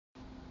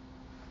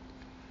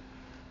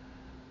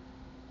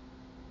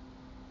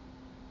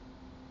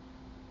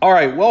All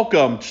right,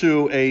 welcome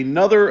to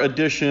another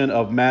edition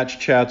of Match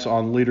Chats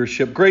on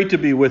Leadership. Great to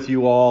be with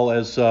you all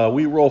as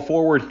we roll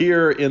forward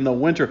here in the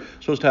winter.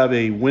 Supposed to have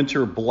a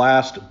winter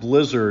blast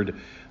blizzard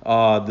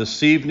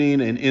this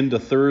evening and into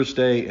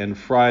Thursday and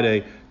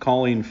Friday,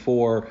 calling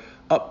for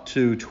up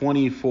to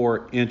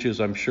 24 inches.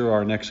 I'm sure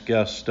our next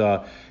guest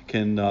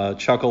can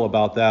chuckle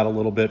about that a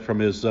little bit from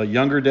his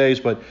younger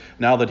days, but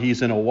now that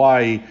he's in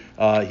Hawaii,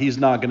 he's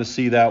not going to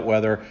see that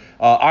weather.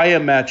 I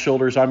am Matt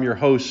Childers. I'm your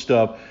host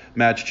of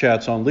Match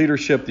Chats on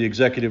Leadership, the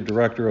executive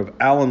director of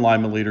Allen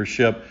Lima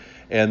Leadership.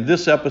 And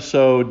this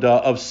episode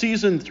of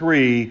season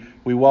 3,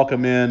 we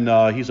welcome in,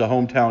 he's a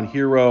hometown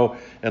hero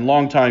and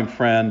longtime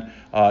friend.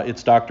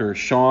 It's Dr.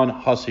 Shawn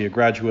Hussey, a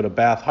graduate of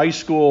Bath High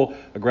School,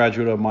 a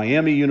graduate of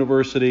Miami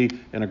University,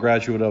 and a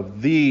graduate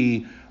of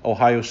the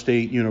Ohio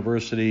State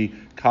University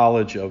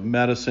College of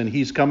Medicine.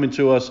 He's coming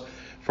to us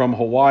from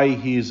Hawaii.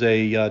 He's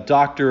a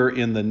doctor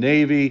in the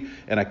Navy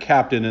and a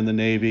captain in the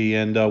Navy,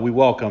 and we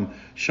welcome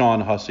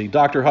Shawn Hussey.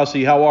 Dr.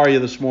 Hussey, how are you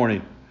this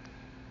morning?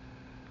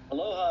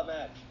 Aloha,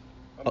 Matt.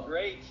 I'm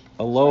great.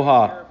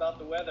 Aloha. Sorry to hear about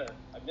the weather.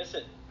 I miss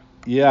it.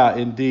 Yeah,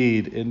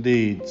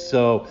 indeed.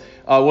 So,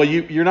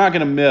 you're not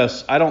going to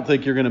miss. I don't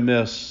think you're going to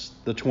miss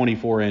the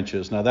 24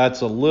 inches. Now, that's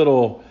a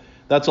little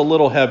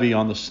heavy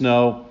on the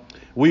snow.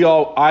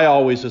 I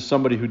always, as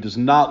somebody who does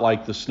not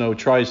like the snow,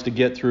 tries to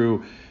get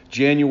through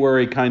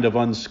January kind of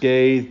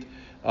unscathed,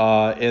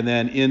 and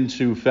then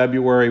into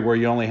February where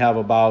you only have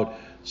about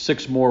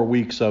 6 more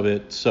weeks of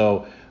it.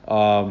 So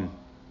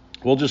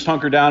we'll just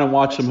hunker down and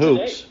watch some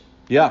hoops. Today.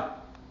 Yeah.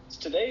 It's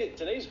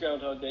today's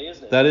Groundhog Day,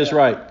 isn't it? That is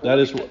right. That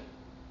is what.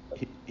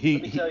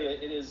 Let me tell you,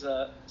 it is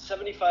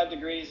 75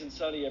 degrees and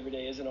sunny every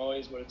day isn't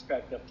always what it's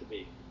cracked up to be.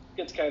 It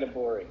gets kind of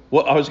boring.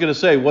 Well, I was going to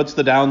say, what's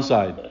the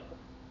downside?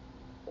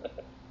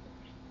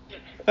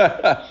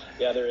 Yeah,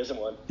 there isn't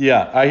one.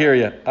 Yeah, I hear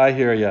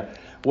you.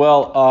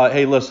 Well,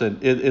 hey, listen,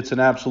 it's an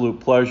absolute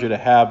pleasure to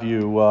have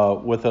you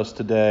with us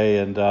today,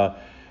 and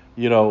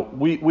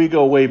we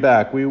go way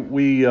back.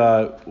 We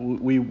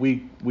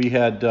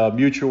had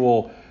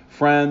mutual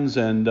friends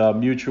and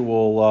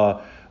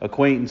mutual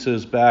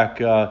acquaintances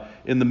back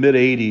in the mid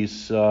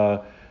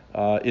 '80s.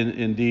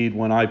 Indeed,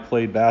 when I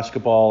played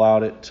basketball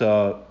out at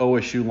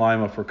OSU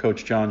Lima for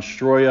Coach John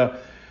Stroya.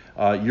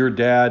 Your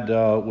dad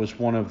was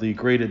one of the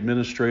great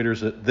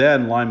administrators at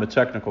then Lima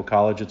Technical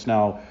College. It's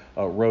now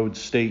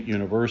Rhodes State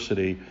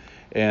University.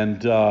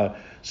 And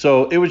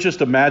so it was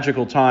just a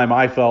magical time,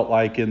 I felt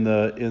like, in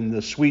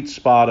the sweet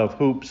spot of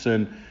hoops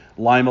and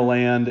Lima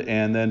land,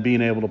 and then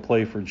being able to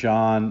play for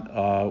John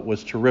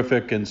was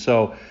terrific. And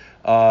so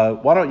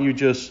why don't you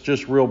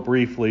just real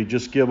briefly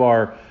just give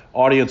our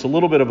audience a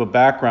little bit of a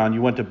background.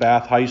 You went to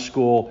Bath High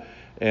School,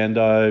 and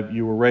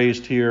you were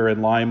raised here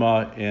in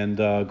Lima and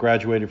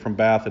graduated from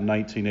Bath in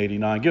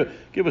 1989.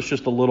 Give us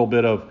just a little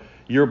bit of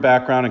your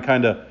background and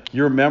kind of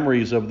your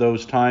memories of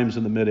those times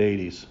in the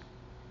mid-'80s.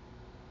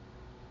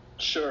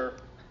 Sure.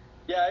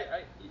 Yeah,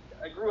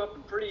 I grew up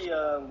in pretty,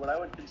 what I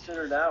would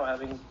consider now,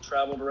 having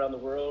traveled around the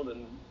world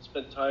and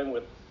spent time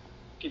with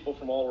people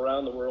from all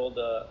around the world,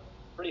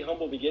 pretty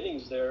humble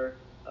beginnings there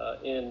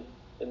in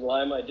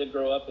Lima. I did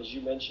grow up, as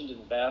you mentioned,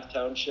 in Bath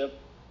Township,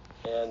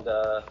 and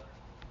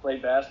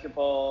played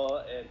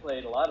basketball and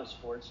played a lot of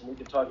sports, and we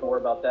could talk more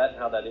about that and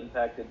how that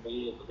impacted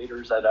me and the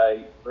leaders that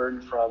I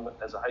learned from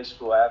as a high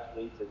school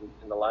athlete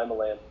in the Lima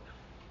land.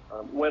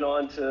 Went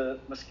on to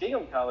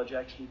Muskingum College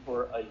actually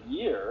for a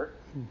year,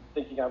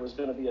 thinking I was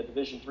going to be a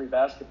Division III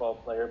basketball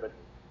player, but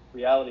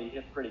reality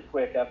hit pretty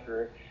quick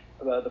after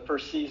the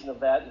first season of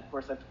that. And of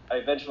course, I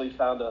eventually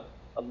found a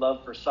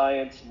love for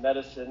science and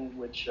medicine,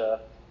 which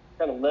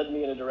kind of led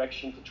me in a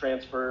direction to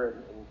transfer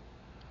and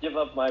give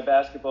up my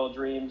basketball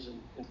dreams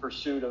in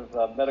pursuit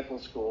of medical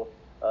school.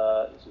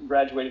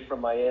 Graduated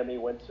from Miami,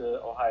 went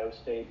to Ohio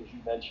State, as you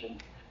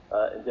mentioned,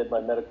 and did my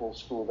medical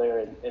school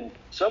there. And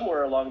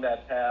somewhere along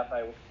that path,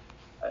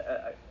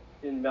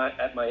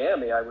 at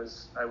Miami, I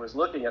was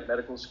looking at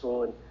medical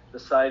school and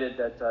decided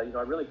that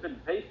I really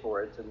couldn't pay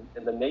for it.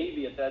 And the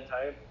Navy at that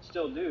time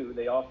still do.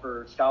 They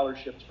offer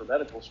scholarships for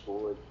medical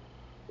school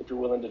if you're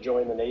willing to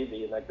join the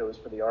Navy, and that goes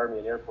for the Army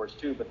and Air Force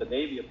too. But the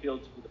Navy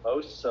appealed to me the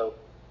most, so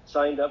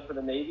signed up for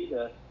the Navy.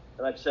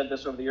 And I've said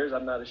this over the years,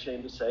 I'm not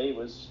ashamed to say it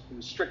was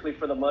strictly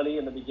for the money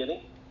in the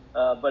beginning.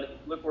 But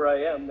look where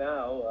I am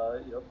now,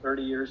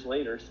 30 years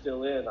later,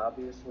 still in.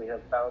 Obviously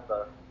have found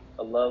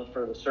a love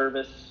for the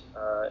service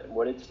and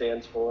what it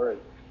stands for. And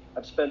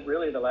I've spent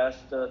really the last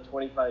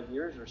 25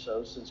 years or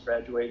so since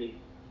graduating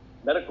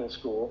medical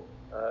school,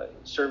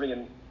 serving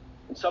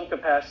in some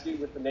capacity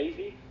with the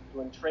Navy,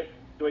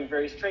 doing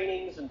various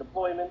trainings and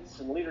deployments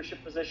and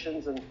leadership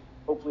positions, and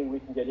hopefully we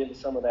can get into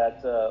some of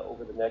that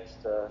over the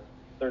next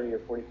 30 or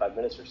 45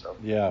 minutes or so.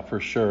 Yeah, for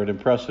sure. An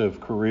impressive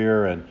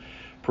career and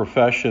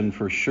profession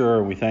for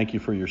sure. We thank you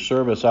for your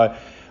service.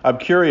 I'm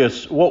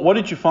curious, what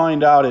did you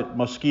find out at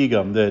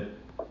Muskingum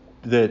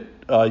that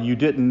you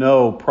didn't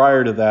know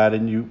prior to that?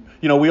 And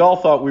we all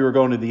thought we were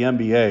going to the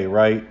NBA,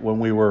 right? When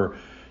we were,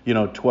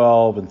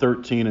 12 and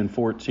 13 and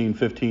 14,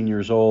 15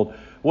 years old.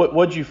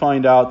 What did you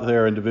find out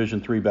there in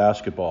Division III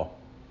basketball?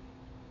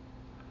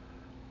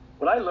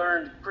 what I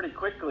learned pretty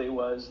quickly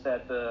was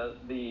that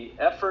the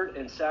effort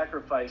and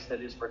sacrifice that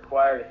is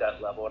required at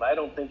that level, and I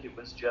don't think it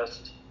was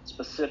just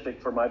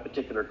specific for my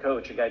particular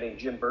coach, a guy named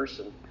Jim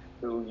Burson,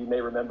 who you may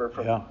remember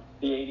from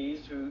the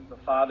 80s, who the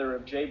father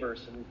of Jay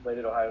Burson, who played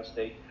at Ohio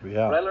State.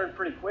 Yeah. What I learned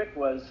pretty quick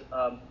was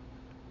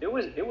it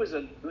was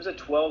a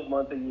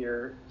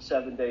 12-month-a-year,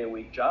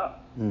 7-day-a-week job,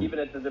 even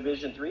at the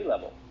Division III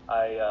level.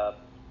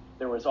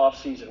 There was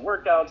off-season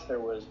workouts, there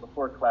was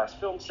before-class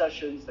film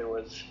sessions, there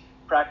was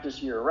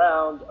practice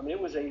year-round. I mean, it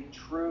was a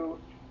true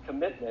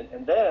commitment.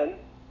 And then,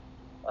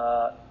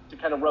 to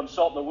kind of rub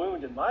salt in the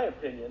wound, in my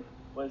opinion,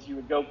 was you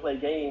would go play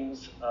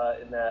games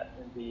in the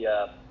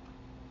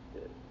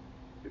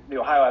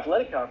Ohio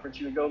Athletic Conference.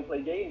 You would go and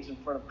play games in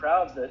front of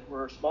crowds that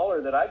were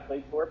smaller than I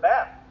played for at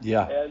Bath.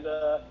 Yeah. And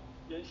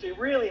so you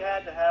really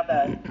had to have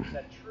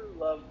that true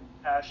love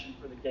and passion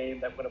for the game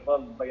that went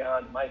above and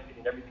beyond, in my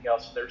opinion, everything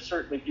else. There are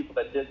certainly people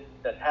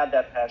that had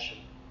that passion.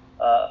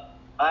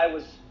 I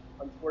was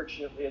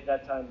unfortunately at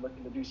that time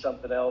looking to do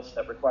something else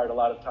that required a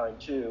lot of time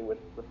too with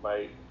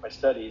my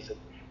studies, and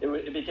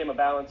it became a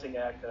balancing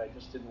act that I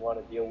just didn't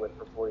want to deal with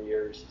for 4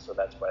 years, so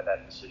that's why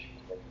that decision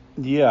was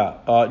made.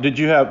 Yeah. Did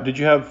you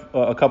have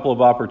a couple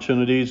of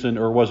opportunities,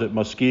 or was it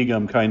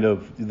Muskingum kind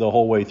of the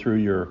whole way through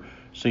your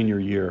senior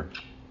year?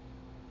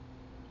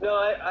 No,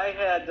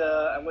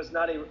 I was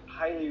not a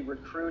highly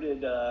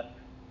recruited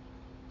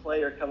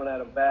player coming out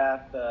of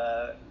Bath.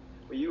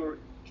 You were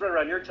right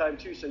around your time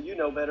too, so you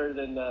know better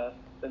than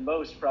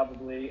most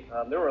probably.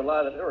 There were a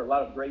lot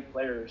of great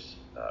players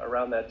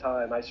around that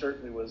time. I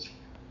certainly was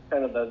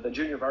kind of the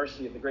junior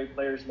varsity of the great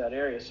players in that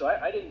area, so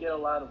I didn't get a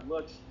lot of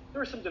looks. There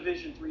were some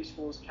Division III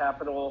schools,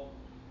 Capital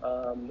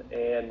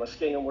and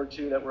Muskingum were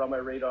two that were on my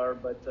radar,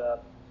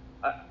 but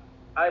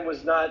I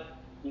was not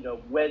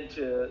wed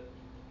to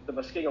the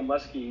Muskingum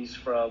Muskies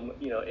from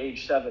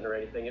age 7 or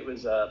anything. It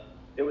was the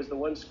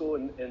one school,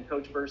 and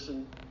Coach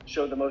Burson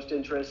showed the most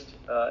interest,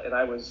 and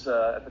I was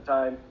at the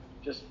time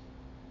just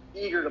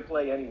eager to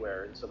play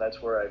anywhere, and so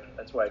that's why I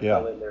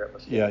fell in there at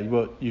Muskingum. Yeah,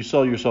 well, you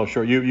sell yourself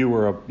short. You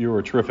were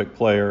a terrific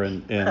player,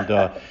 and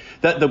that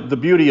the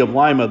beauty of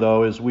Lima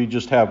though is we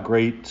just have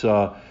great.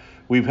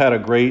 We've had a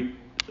great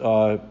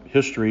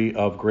history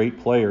of great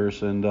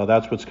players, and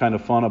that's what's kind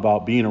of fun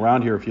about being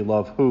around here if you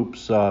love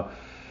hoops.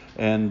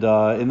 And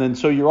then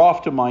so you're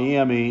off to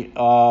Miami.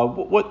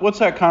 What's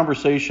that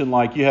conversation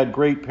like? You had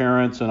great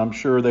parents, and I'm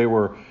sure they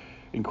were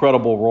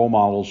incredible role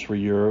models for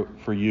you.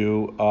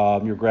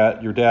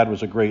 Your dad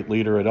was a great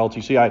leader at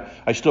LTC.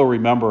 I still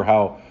remember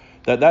how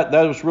that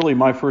was really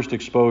my first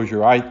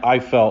exposure. I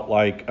felt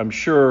like, I'm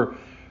sure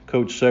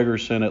Coach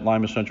Segerson at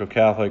Lima Central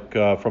Catholic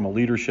from a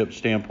leadership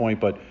standpoint,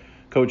 but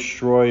Coach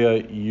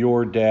Stroya,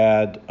 your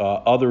dad,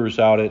 others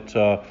out at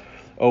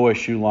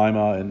OSU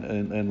Lima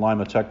and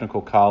Lima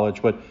Technical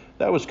College, but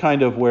that was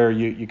kind of where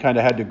you kind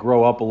of had to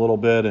grow up a little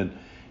bit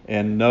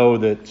and know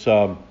that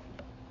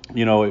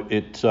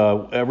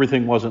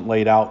everything wasn't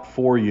laid out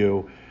for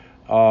you.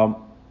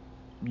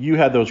 You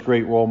had those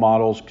great role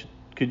models.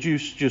 Could you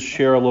just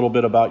share a little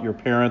bit about your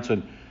parents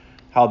and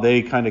how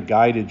they kind of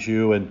guided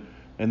you, and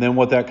then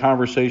what that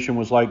conversation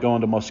was like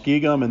going to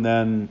Muskingum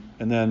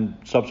and then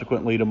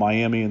subsequently to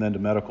Miami and then to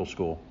medical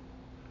school?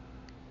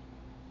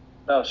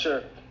 Oh,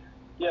 sure.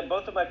 Yeah,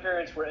 both of my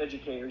parents were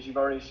educators. You've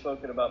already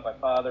spoken about my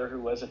father, who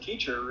was a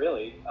teacher,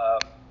 really.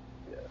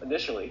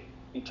 Initially,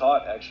 he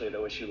taught actually at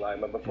OSU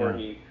Lima before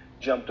he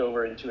jumped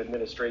over into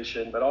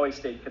administration, but always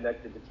stayed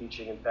connected to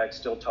teaching. In fact,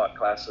 still taught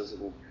classes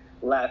in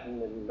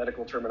Latin and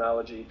medical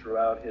terminology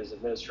throughout his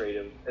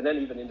administrative, and then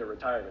even into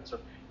retirement. So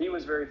he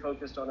was very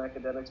focused on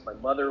academics. My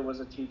mother was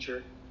a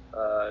teacher.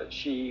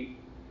 She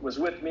was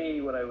with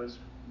me when I was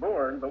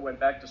born, but went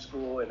back to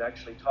school and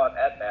actually taught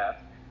at Bath.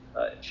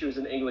 She was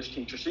an English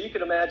teacher. So you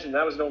can imagine,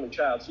 I was an only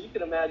child, so you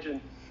can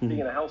imagine being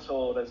in a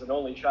household as an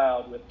only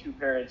child with two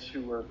parents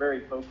who were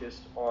very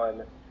focused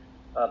on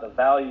the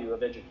value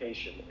of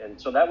education. And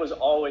so that was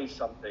always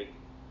something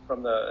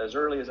from as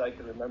early as I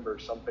can remember,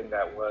 something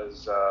that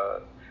was,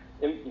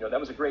 that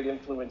was a great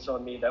influence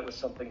on me. That was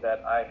something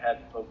that I had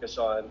to focus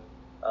on.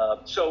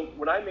 So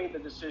when I made the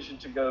decision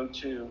to go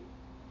to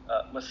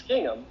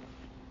Muskingum,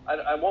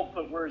 I won't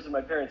put words in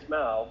my parents'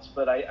 mouths,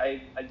 but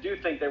I do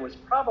think there was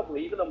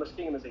probably, even though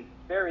Muskingum is a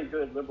very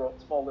good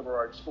small liberal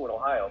arts school in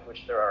Ohio, of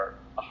which there are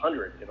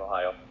 100 in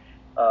Ohio,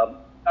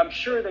 I'm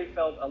sure they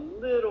felt a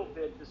little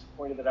bit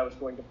disappointed that I was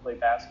going to play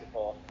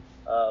basketball.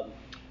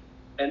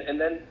 And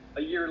then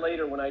a year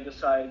later, when I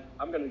decide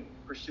I'm going to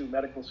pursue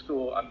medical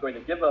school, I'm going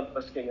to give up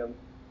Muskingum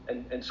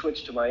and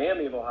switch to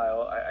Miami of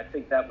Ohio, I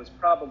think that was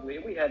probably,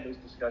 and we had those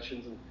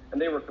discussions, and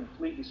they were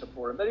completely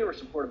supportive. They were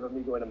supportive of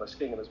me going to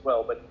Muskingum as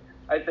well, but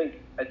I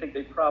think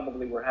they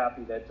probably were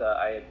happy that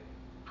I had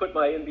put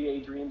my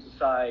NBA dreams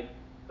aside.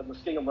 The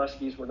Muskingum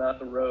Muskies were not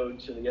the road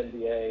to the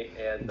NBA,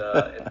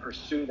 and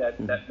pursue that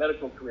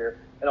medical career.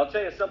 And I'll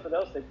tell you something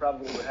else they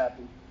probably were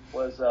happy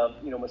was,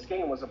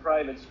 Muskingum was a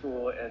private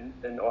school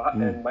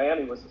and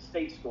Miami was a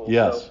state school.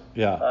 Yes,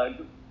 so,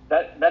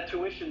 that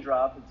tuition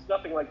drop, it's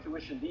nothing like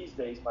tuition these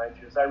days, mind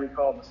you. As I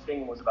recall,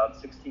 Muskingum was about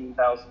 $16,000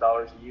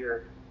 a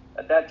year,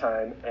 at that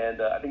time,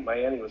 and I think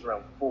Miami was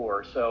around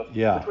 4, so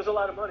Yeah. which was a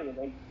lot of money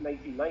in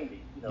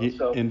 1990.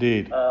 So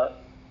Indeed.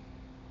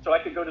 so I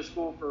could go to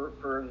school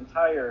for an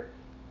entire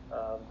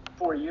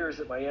 4 years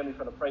at Miami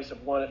for the price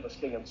of one at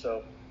Muskingum.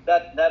 So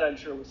that I'm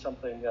sure was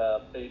something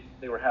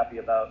they were happy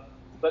about.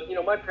 But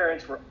my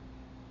parents were,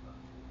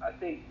 I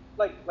think,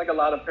 like a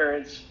lot of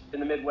parents in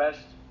the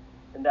Midwest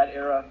in that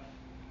era,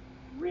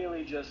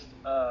 really just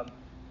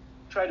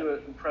try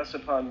to impress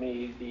upon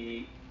me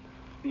the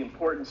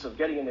importance of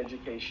getting an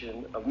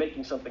education, of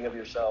making something of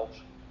yourself,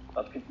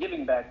 of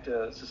giving back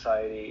to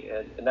society,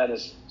 and that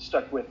has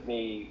stuck with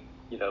me,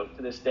 to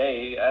this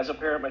day as a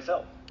parent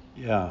myself.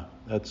 Yeah,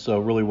 that's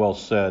really well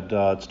said.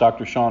 It's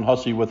Dr. Shawn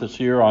Hussey with us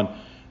here on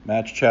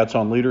Match Chats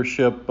on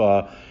Leadership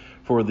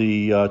for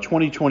the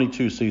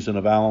 2022 season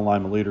of Allen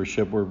Lima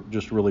Leadership. We're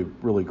just really,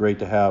 really great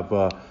to have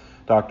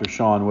Dr.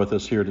 Shawn with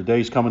us here today.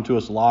 He's coming to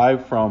us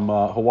live from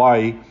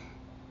Hawaii,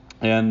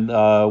 and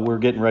we're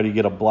getting ready to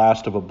get a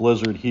blast of a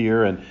blizzard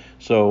here, and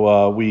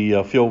so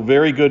we feel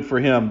very good for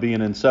him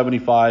being in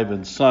 75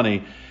 and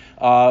sunny.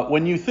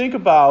 When you think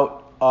about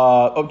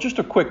just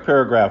a quick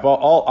paragraph.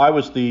 I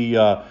was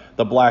the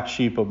black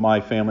sheep of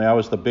my family. I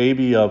was the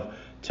baby of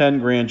 10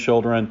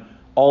 grandchildren.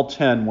 All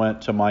 10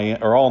 went to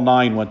Miami, or all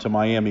 9 went to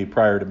Miami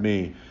prior to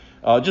me.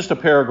 Just a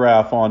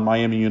paragraph on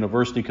Miami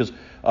University, because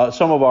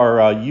some of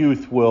our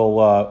youth will,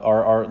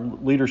 our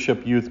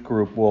leadership youth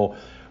group will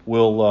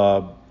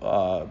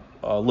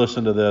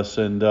listen to this,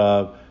 and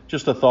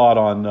just a thought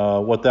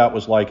on what that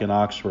was like in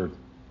Oxford.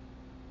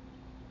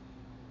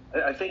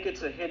 I think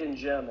it's a hidden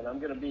gem, and I'm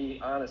going to be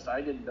honest. I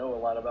didn't know a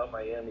lot about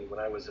Miami when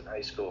I was in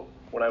high school.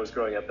 When I was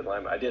growing up in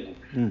Lima, I didn't.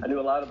 I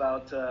knew a lot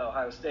about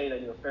Ohio State. I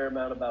knew a fair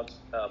amount about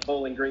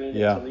Bowling Green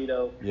and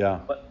Toledo. Yeah.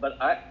 But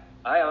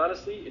I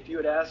honestly, if you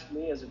had asked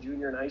me as a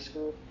junior in high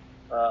school,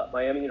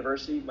 Miami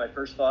University, my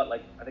first thought,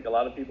 like I think a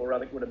lot of people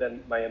around it, would have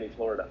been Miami,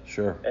 Florida.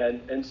 Sure.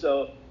 And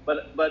so,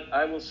 but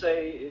I will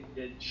say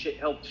it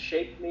helped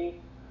shape me.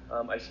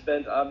 I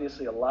spent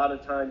obviously a lot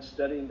of time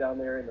studying down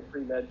there in the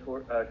pre-med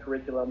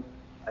curriculum.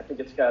 I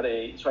think it's got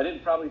so I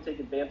didn't probably take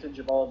advantage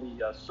of all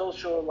the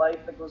social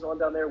life that goes on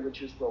down there,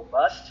 which is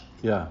robust,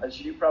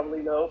 as you probably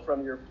know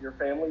from your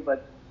family,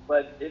 but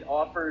it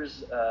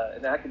offers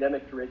an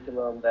academic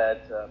curriculum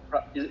that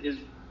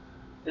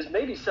is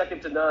maybe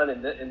second to none,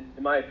 in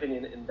my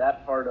opinion, in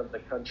that part of the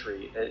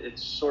country.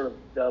 It's sort of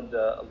dubbed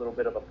a little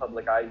bit of a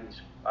public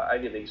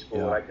Ivy League school,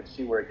 and I could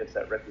see where it gets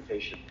that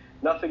reputation.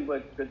 Nothing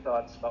but good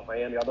thoughts about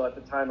Miami, although at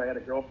the time I had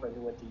a girlfriend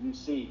who went to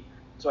UC.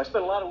 So I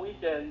spent a lot of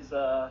weekends,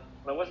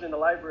 when I wasn't in the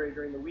library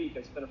during the week,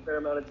 I spent a fair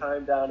amount of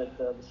time down at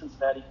the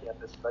Cincinnati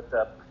campus.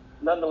 But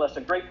nonetheless,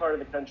 a great part of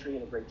the country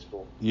and a great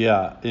school.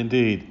 Yeah,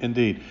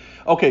 indeed.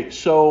 Okay,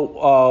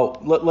 so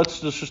let's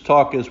just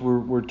talk as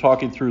we're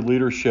talking through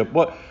leadership.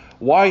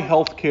 Why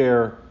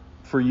healthcare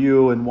for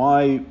you, and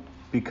why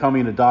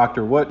becoming a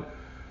doctor? What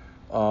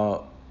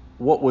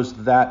was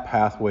that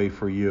pathway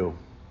for you?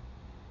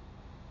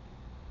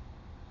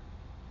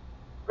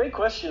 Great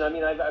question. I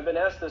mean, I've been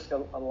asked this a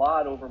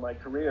lot over my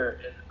career,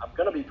 and I'm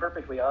going to be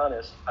perfectly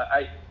honest.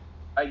 I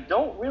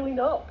don't really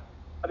know.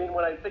 I mean,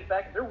 when I think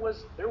back, there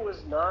was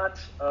not.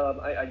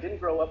 I didn't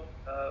grow up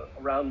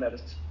around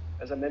medicine.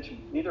 As I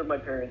mentioned, neither of my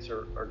parents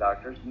are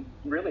doctors.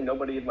 Really,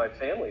 nobody in my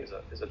family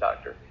is a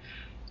doctor.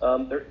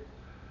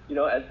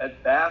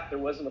 At Bath, there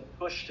wasn't a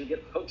push to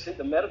get folks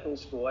into medical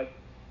school.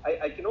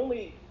 I can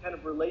only kind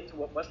of relate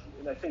to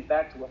and I think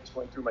back to what was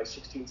going through my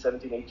 16,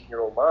 17,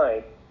 18-year-old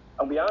mind.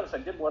 I'll be honest, I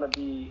did want to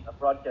be a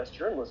broadcast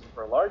journalist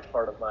for a large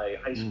part of my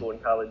high school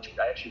and college.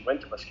 I actually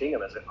went to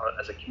Muskingum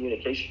as a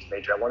communications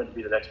major. I wanted to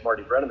be the next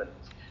Marty Brenneman.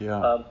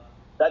 Yeah.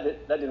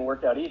 That didn't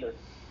work out either.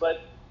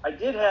 But I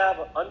did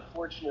have,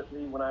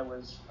 unfortunately, when I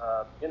was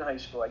in high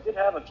school, I did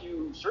have a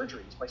few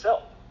surgeries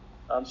myself.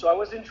 So I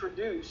was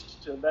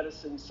introduced to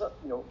medicine,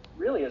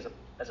 really as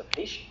a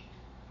patient,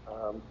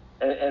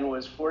 and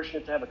was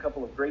fortunate to have a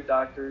couple of great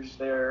doctors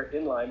there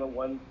in Lima.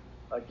 One,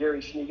 Gary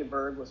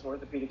Schniegenberg, was an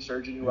orthopedic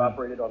surgeon who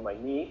operated on my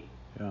knee,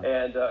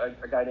 and a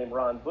guy named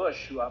Ron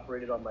Bush who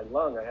operated on my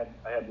lung.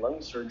 I had lung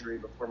surgery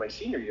before my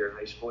senior year in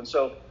high school, and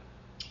so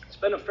I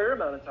spent a fair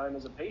amount of time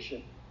as a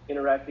patient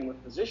interacting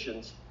with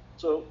physicians.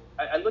 So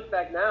I look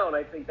back now and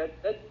I think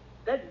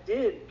that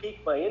did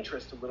pique my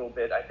interest a little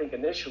bit, I think,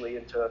 initially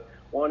into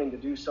wanting to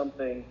do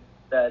something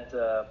that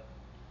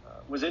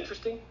was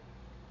interesting,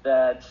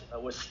 that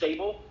was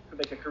stable, could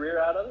make a career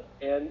out of it,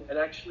 and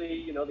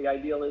actually, the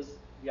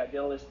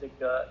idealistic,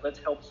 let's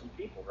help some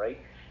people, right?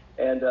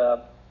 And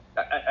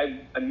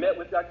I met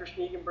with Dr.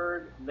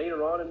 Schniegenberg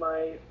later on in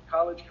my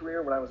college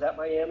career when I was at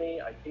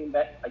Miami. I came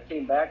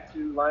back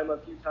to Lima a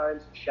few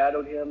times,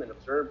 shadowed him and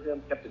observed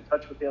him, kept in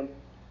touch with him.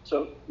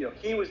 So,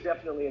 he was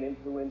definitely an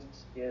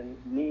influence in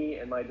me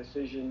and my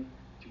decision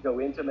to go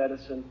into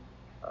medicine.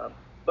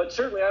 But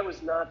certainly I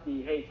was not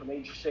from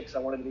age 6, I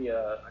wanted to be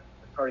a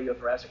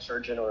cardiothoracic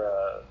surgeon or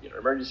a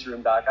emergency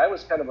room doc. I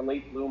was kind of a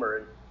late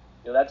bloomer,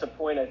 and that's a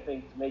point I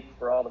think to make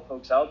for all the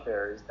folks out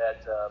there, is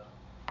that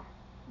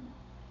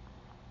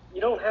you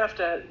don't have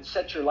to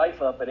set your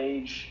life up at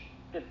age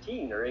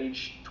 15 or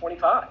age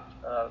 25.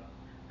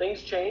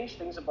 things change,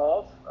 things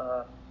evolve.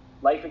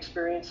 Life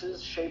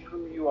experiences shape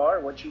who you are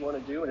and what you want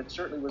to do, and it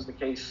certainly was the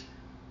case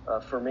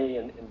for me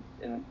in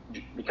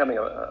becoming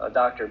a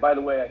doctor. By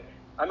the way,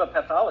 I'm a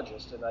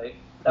pathologist, and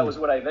that was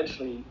what I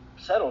eventually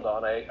settled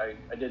on. I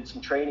did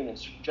some training in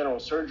general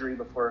surgery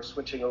before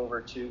switching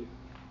over to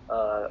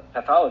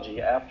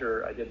pathology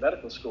after I did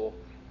medical school.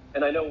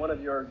 And I know one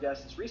of your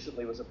guests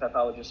recently was a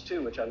pathologist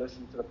too, which I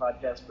listened to the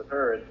podcast with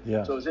her. And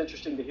Yes. So it was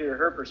interesting to hear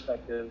her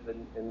perspective,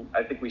 and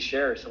I think we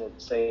share some of the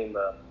same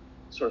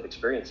sort of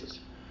experiences.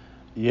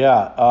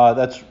 Yeah,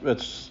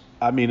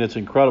 I mean, it's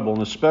incredible,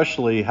 and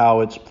especially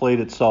how it's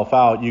played itself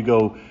out. You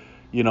go,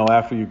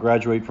 after you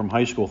graduate from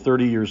high school,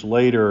 30 years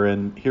later,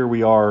 and here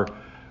we are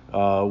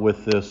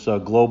with this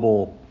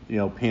global,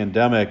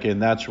 pandemic,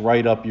 and that's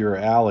right up your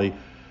alley.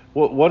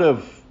 What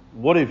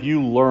have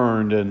you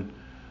learned, and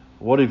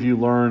what have you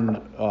learned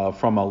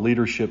from a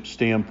leadership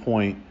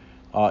standpoint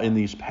in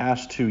these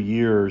past 2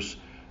 years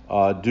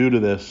due to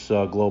this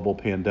global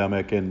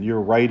pandemic? And you're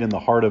right in the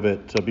heart of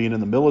it, being in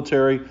the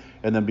military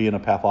and then being a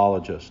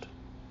pathologist.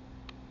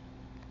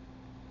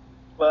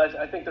 Well,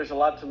 I think there's a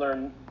lot to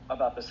learn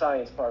about the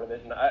science part of it,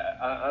 and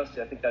I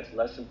honestly, I think that's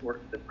less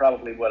important than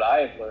probably what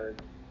I have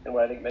learned and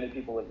what I think many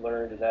people have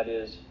learned, and that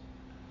is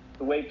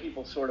the way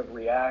people sort of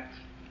react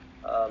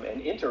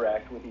and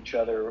interact with each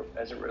other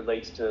as it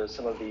relates to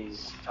some of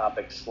these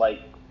topics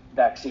like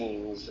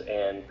vaccines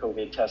and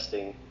COVID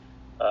testing.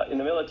 In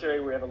the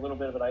military, we have a little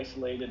bit of an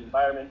isolated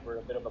environment. We're in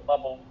a bit of a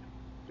bubble.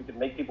 We can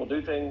make people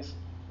do things,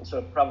 and so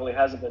it probably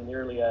hasn't been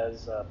nearly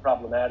as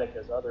problematic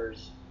as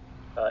others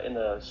in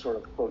the sort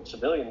of, quote,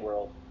 civilian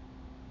world.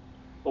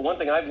 But one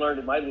thing I've learned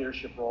in my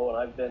leadership role, and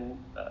I've been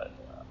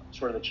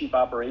sort of the chief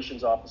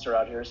operations officer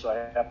out here, so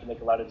I have to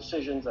make a lot of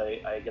decisions.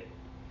 I get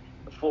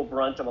the full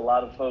brunt of a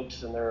lot of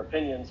folks and their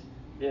opinions,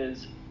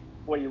 is,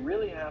 well, you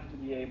really have to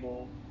be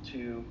able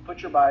to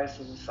put your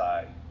biases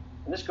aside.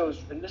 And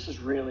this is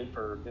really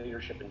for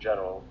leadership in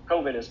general.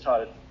 COVID has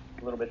taught it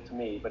a little bit to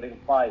me, but it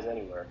applies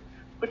anywhere.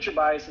 Put your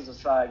biases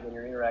aside when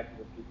you're interacting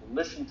with people.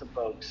 Listen to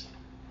folks.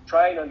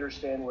 Try and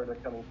understand where they're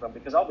coming from,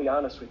 because I'll be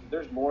honest with you,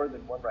 there's more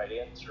than one right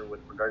answer with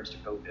regards to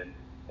COVID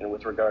and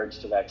with regards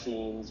to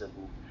vaccines, and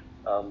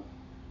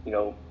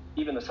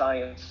even the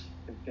science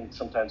can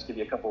sometimes give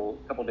you a couple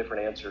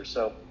different answers.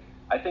 So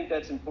I think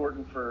that's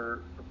important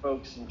for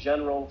folks in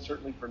general,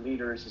 certainly for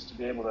leaders, is to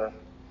be able to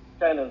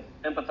kind of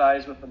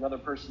empathize with another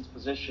person's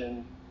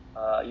position.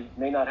 You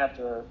may not have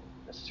to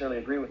necessarily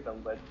agree with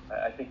them, but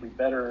I think we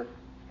better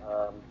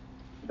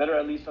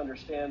at least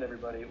understand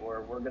everybody,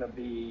 or we're going to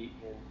be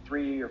in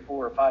 3 or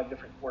 4 or 5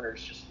 different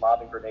corners just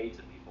lobbing grenades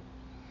at people.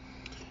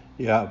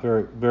 Yeah,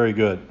 very, very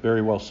good.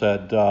 Very well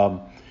said.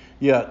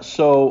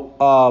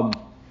 So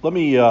let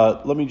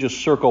me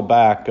just circle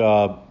back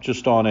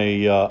just on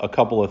a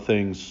couple of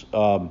things.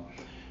 I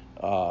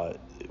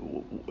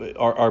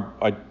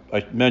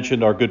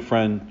mentioned our good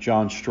friend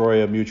John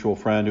Stroya, a mutual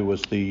friend who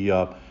was the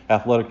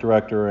athletic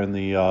director and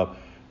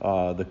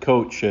the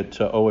coach at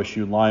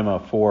OSU Lima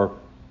for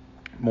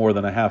more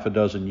than a half a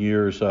dozen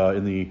years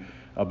in the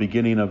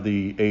beginning of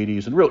the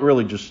 80s, and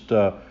really just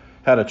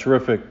had a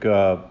terrific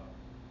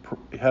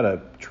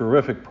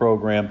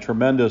program,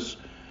 tremendous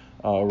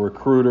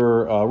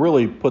recruiter,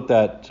 really put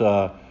that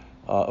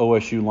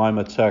OSU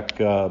Lima Tech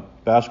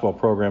basketball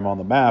program on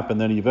the map,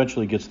 and then he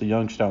eventually gets the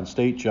Youngstown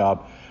State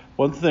job.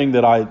 One thing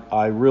that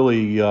I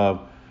really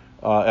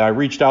I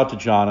reached out to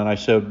John and I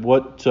said,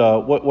 what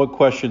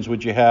questions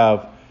would you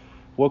have?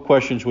 What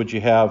questions would you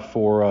have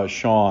for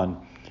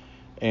Sean?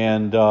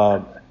 And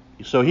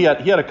so he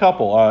had a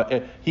couple.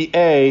 He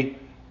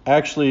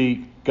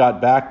actually got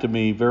back to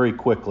me very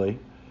quickly,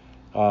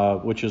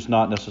 which is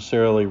not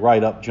necessarily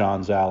right up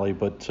John's alley,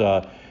 but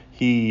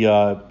he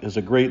is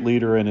a great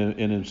leader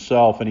in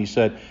himself. And he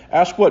said,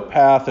 ask what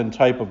path and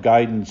type of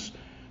guidance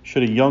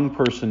should a young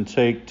person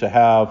take to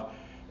have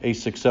a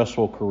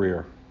successful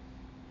career?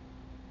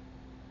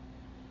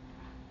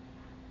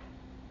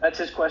 That's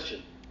his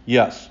question.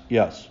 Yes.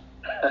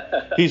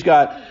 He's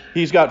got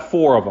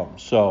 4 of them,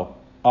 so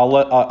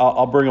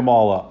I'll bring them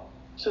all up.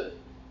 So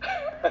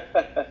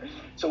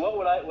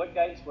what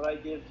guidance would I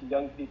give to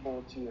young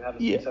people to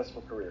have a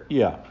successful career?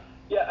 Yeah.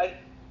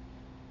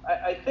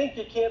 I think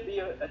you can't be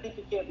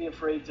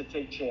afraid to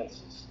take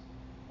chances,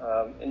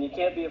 and you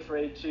can't be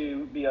afraid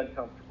to be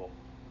uncomfortable,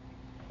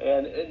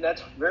 and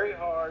that's very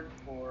hard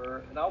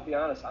for. And I'll be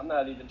honest, I'm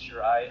not even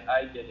sure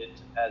I did it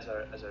as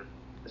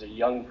a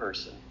young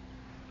person.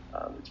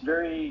 It's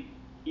very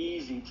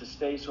easy to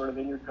stay sort of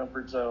in your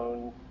comfort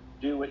zone,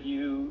 do what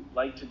you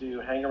like to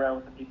do, hang around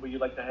with the people you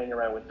like to hang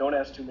around with, don't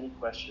ask too many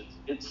questions.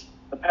 It's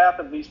the path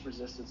of least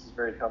resistance is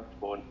very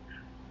comfortable.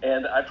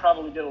 And I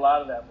probably did a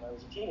lot of that when I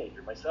was a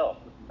teenager myself,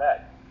 looking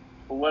back.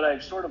 But what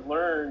I've sort of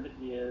learned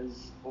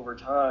is over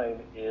time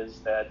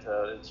is that,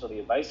 so the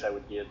advice I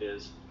would give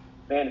is,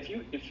 man,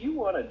 if you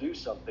want to do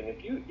something,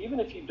 even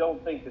if you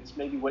don't think it's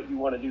maybe what you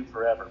want to do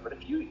forever, but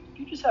if you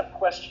just have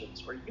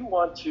questions or you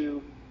want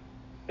to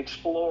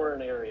explore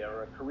an area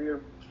or a career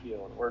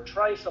field or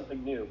try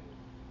something new,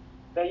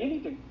 man,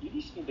 you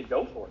just need to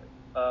go for it.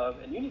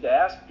 and you need to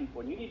ask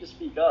people, and you need to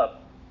speak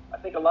up. I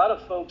think a lot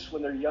of folks,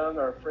 when they're young,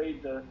 are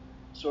afraid to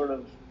sort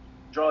of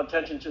draw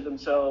attention to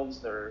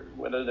themselves,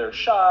 whether they're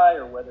shy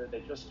or whether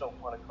they just don't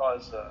want to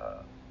cause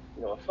a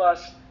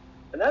fuss.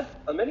 And that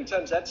many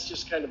times that's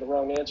just kind of the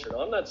wrong answer.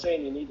 Now, I'm not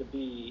saying you need to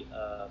be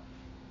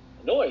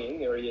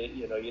annoying, or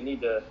you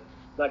need to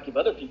not give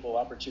other people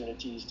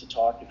opportunities to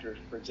talk.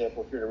 For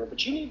example, if you're in a room, but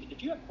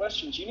if you have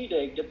questions, you need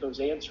to get those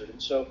answered.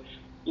 And so,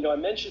 I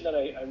mentioned that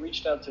I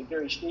reached out to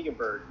Gary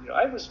Schniegenberg.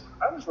 I was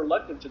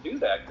reluctant to do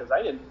that because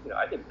I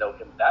didn't know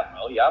him that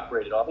well. He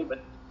operated on me, but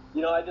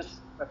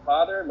my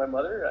father and my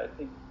mother, I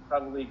think,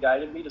 probably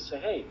guided me to say,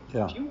 hey,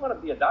 if you want to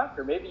be a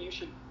doctor, maybe you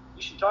should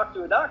talk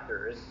to a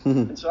doctor.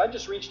 And so I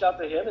just reached out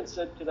to him and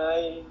said, can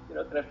I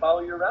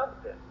follow you around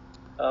a bit?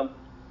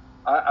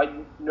 I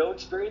no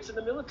experience in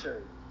the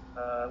military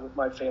with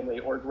my family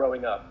or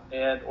growing up,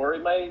 or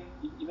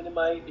even in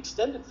my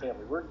extended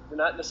family. We're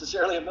not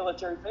necessarily a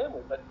military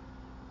family, but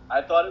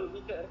I thought it would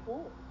be kind of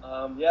cool.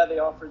 They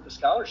offered the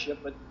scholarship,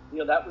 but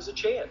that was a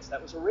chance,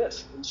 that was a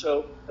risk, and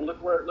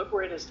look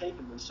where it has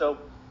taken me. So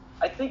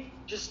I think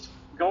just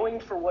going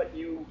for what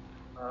you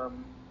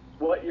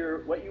want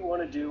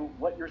to do,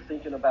 what you're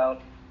thinking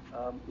about,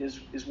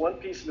 is one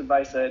piece of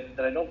advice that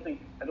I don't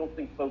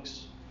think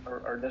folks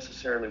are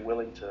necessarily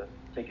willing to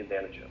take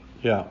advantage of.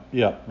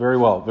 Yeah, very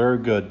well, very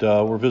good.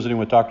 We're visiting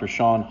with Dr.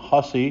 Shawn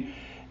Hussey,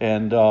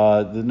 and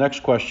the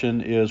next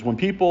question is,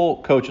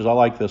 coaches, I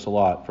like this a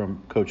lot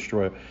from Coach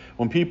Troy,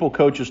 when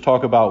coaches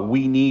talk about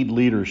we need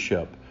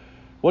leadership,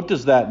 what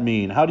does that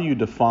mean? How do you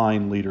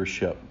define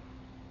leadership?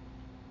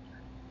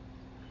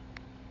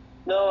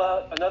 No,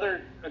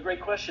 a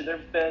great question. There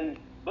have been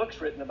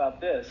books written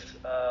about this.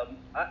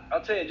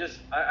 I'll tell you,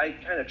 I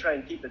kind of try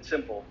and keep it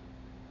simple.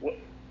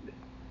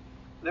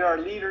 There are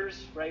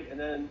leaders, right? And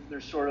then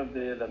there's sort of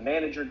the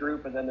manager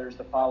group, and then there's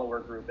the follower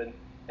group.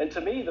 And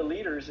to me, the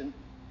leaders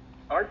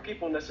aren't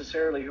people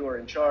necessarily who are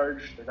in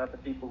charge. They're not the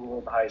people who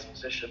hold the highest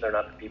position. They're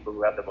not the people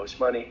who have the most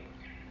money.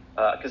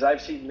 Because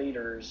I've seen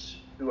leaders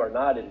who are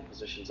not in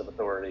positions of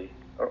authority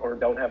or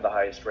don't have the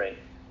highest rank.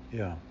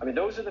 Yeah. I mean,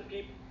 those are the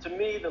people. To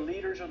me, the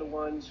leaders are the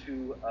ones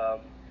who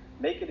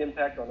make an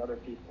impact on other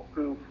people,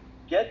 who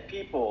get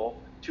people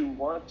to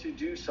want to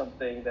do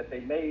something that they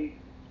may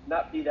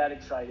not be that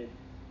excited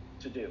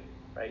to do,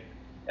 right?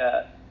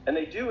 And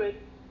they do it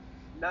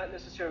not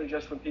necessarily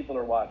just when people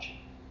are watching.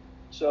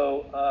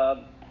 So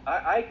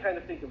I kind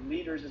of think of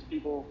leaders as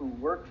people who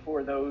work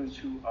for those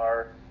who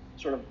are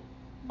sort of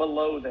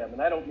below them,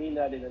 and I don't mean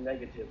that in a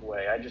negative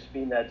way. I just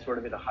mean that sort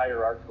of in a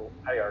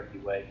hierarchy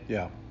way.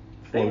 Yeah.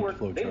 They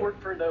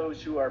work for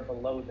those who are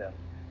below them.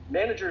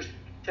 Managers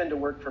tend to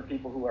work for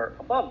people who are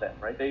above them,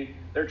 right?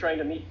 They're trying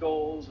to meet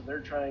goals, and they're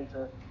trying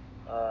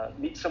to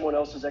meet someone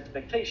else's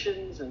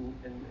expectations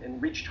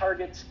and reach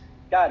targets.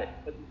 Got it.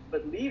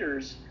 But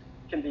leaders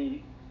can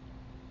be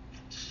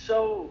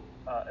so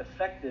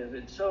effective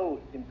and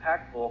so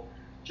impactful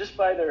just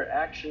by their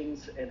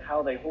actions and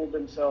how they hold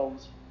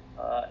themselves,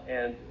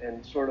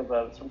 and sort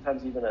of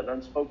sometimes even an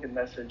unspoken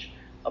message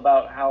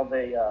about how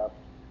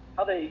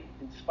they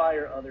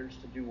inspire others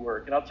to do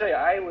work. And I'll tell you,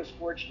 I was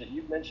fortunate.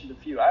 You've mentioned a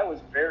few. I was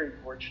very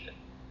fortunate,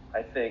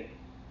 I think,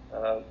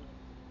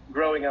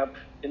 growing up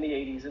in the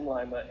 80s in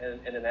Lima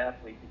and an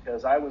athlete,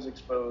 because I was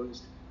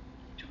exposed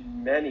to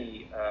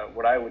many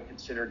what I would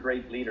consider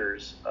great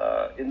leaders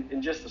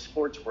in just the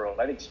sports world.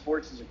 I think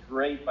sports is a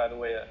great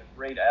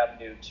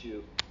avenue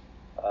to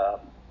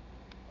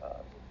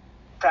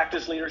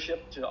practice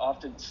leadership, to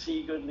often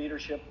see good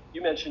leadership.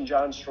 You mentioned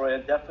John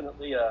Stroya,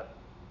 definitely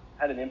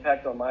had an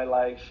impact on my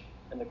life.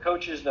 And the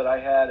coaches that I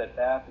had at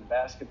Bath in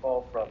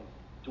basketball, from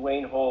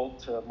Dwayne Holt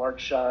to Mark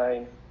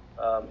Shine,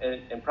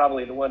 and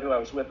probably the one who I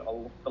was with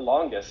the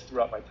longest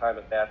throughout my time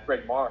at Bath,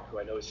 Greg Mock, who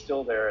I know is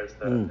still there as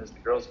the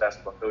girls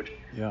basketball coach.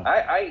 Yeah.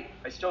 I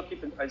still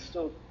keep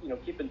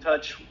in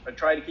touch. I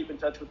try to keep in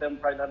touch with them,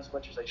 probably not as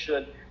much as I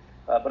should,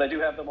 but I do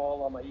have them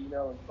all on my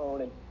email and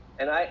phone,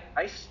 and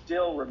I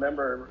still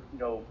remember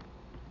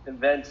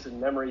events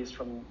and memories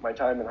from my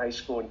time in high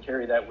school and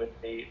carry that with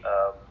me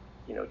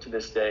to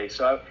this day.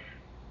 So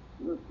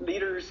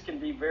leaders can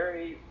be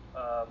very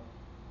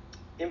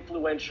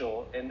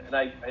influential, and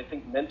I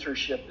think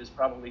mentorship is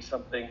probably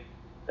something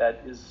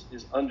that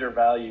is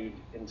undervalued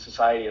in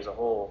society as a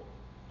whole.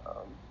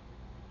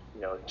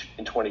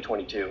 In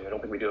 2022, I don't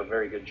think we do a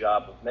very good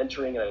job of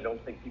mentoring, and I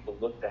don't think people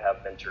look to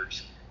have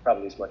mentors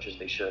probably as much as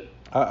they should.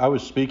 I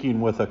was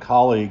speaking with a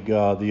colleague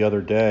the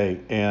other day,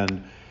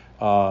 and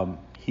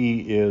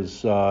he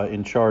is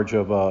in charge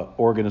of an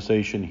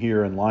organization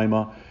here in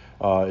Lima.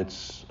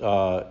 It's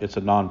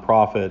a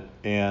nonprofit,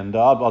 and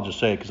I'll just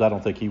say it because I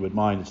don't think he would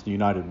mind. It's the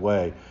United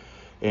Way,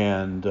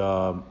 and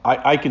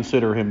I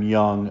consider him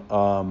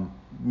young,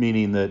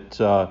 meaning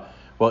that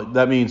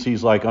that means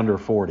he's like under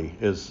 40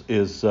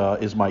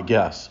 is my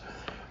guess.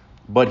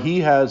 But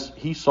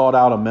he sought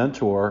out a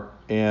mentor,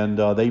 and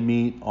they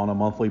meet on a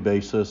monthly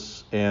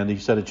basis, and he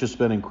said it's just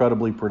been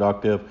incredibly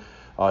productive.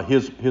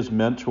 His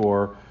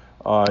mentor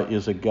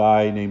is a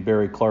guy named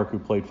Barry Clark, who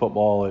played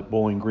football at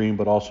Bowling Green,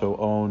 but also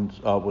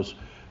was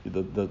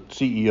the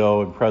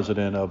CEO and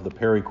president of the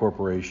Perry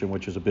Corporation,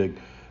 which is a big,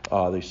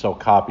 they sell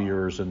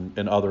copiers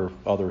and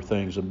other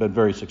things, and been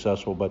very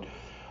successful. But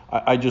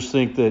I just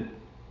think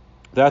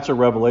that's a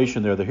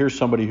revelation there, that here's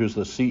somebody who's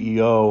the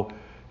CEO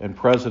and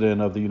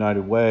president of the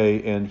United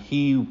Way, and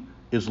he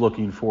is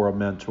looking for a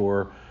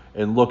mentor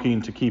and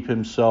looking to keep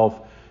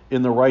himself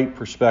in the right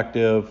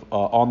perspective,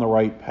 on the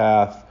right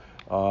path,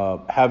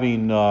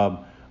 having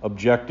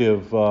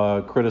objective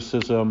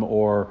criticism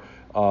or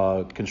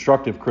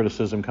constructive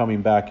criticism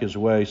coming back his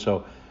way.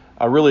 So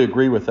I really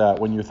agree with that.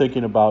 When you're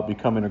thinking about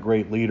becoming a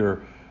great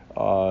leader,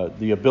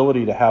 the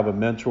ability to have a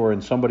mentor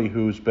and somebody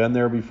who's been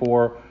there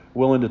before,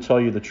 willing to tell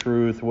you the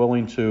truth,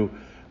 willing to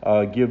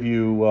give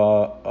you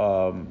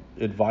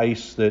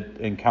advice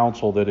and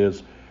counsel that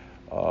is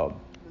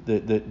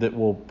that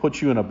will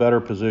put you in a better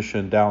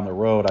position down the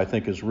road, I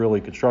think is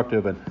really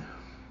constructive. And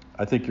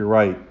I think you're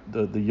right.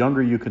 The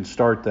younger you can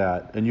start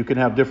that, and you can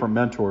have different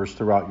mentors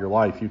throughout your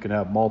life. You can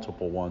have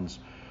multiple ones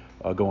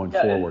going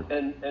forward.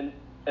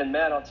 And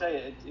Matt, I'll tell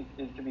you,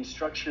 it can be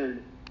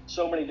structured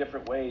so many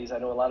different ways. I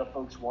know a lot of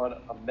folks want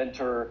a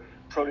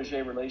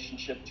mentor-protege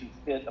relationship to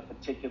fit a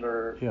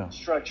particular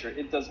structure.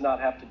 It does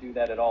not have to do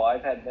that at all.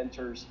 I've had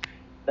mentors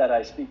that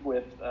I speak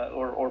with,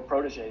 or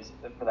proteges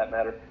for that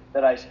matter,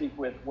 that I speak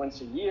with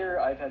once a year.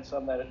 I've had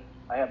some that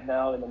I have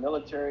now in the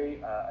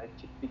military.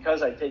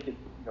 Because I take it,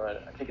 I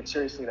take it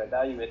seriously and I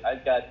value it.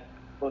 I've got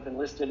both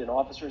enlisted and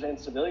officers and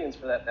civilians,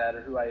 for that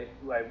matter, who I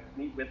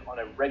meet with on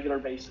a regular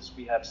basis.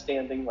 We have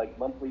standing, like,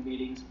 monthly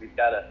meetings. We've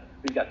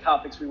got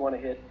topics we want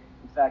to hit.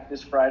 In fact,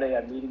 this Friday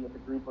I'm meeting with a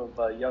group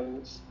of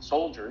young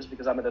soldiers,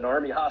 because I'm at an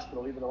Army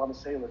hospital, even though I'm a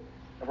sailor,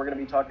 and we're going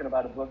to be talking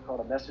about a book called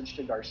A Message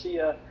to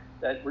Garcia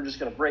that we're just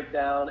going to break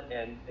down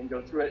and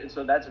go through it. And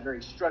so that's a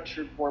very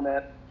structured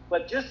format.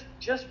 But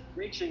just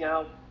reaching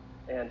out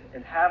and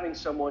having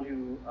someone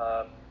who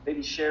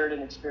maybe shared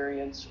an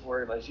experience,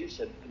 or, as you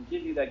said, can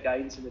give you that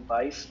guidance and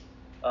advice,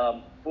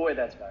 boy,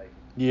 that's valuable.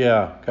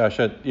 Yeah, gosh,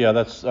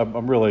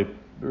 I'm really,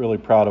 really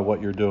proud of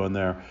what you're doing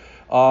there.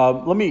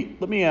 Let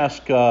me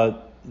ask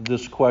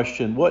this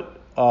question: What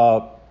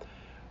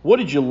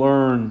did you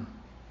learn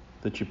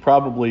that you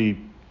probably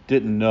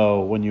didn't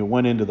know when you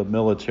went into the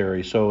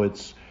military? So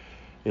it's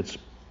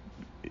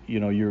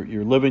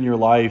you're living your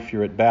life.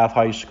 You're at Bath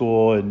High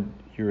School and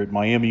you're at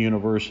Miami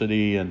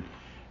University, and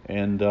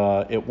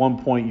at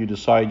one point you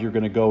decide you're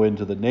going to go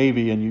into the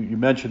Navy, and you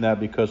mentioned that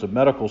because of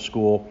medical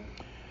school.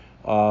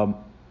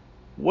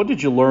 What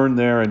did you learn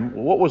there, and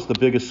what was the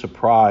biggest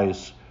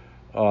surprise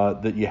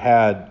that you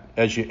had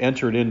as you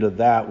entered into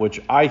that,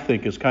 which I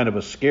think is kind of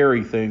a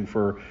scary thing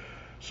for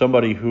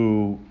somebody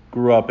who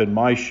grew up in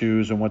my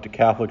shoes and went to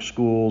Catholic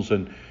schools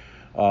and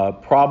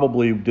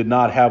probably did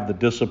not have the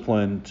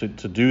discipline to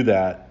do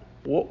that.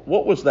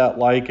 What was that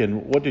like,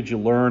 and what did you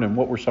learn, and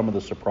what were some of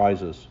the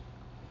surprises?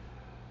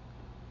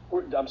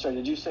 I'm sorry,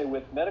 did you say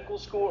with medical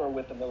school or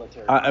with the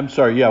military? I'm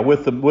sorry, yeah,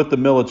 with the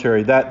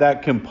military,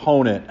 that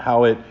component,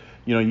 how it,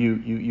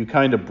 you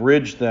kind of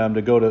bridged them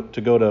to go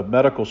to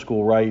medical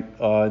school, right?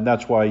 And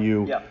that's why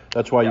you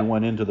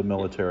went into the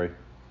military.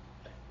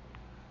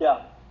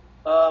 Yeah,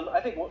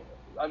 I think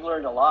I've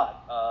learned a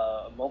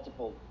lot,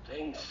 multiple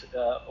things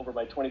over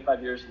my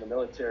 25 years in the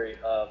military.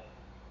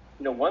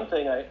 One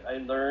thing I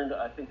learned,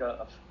 I think,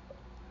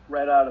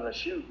 right out of the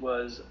chute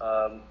was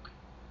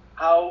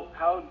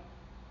how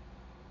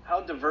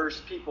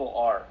diverse people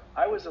are.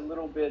 I was a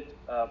little bit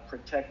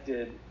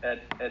protected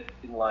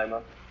in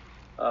Lima,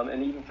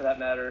 and even for that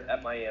matter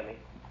at Miami.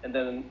 And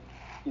then,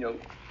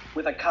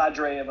 with a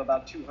cadre of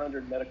about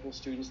 200 medical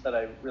students that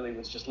I really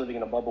was just living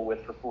in a bubble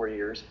with for 4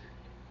 years.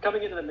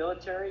 Coming into the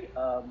military,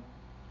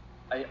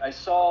 I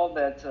saw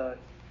that,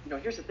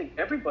 here's the thing,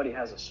 everybody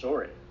has a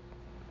story.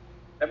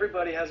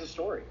 Everybody has a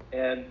story.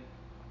 And,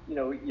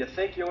 you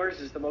think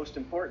yours is the most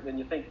important, and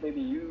you think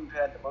maybe you've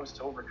had the most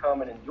to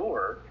overcome and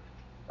endure.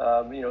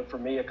 For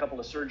me, a couple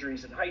of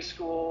surgeries in high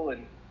school,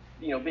 and,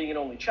 being an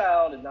only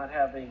child and not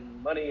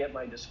having money at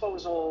my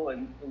disposal,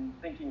 and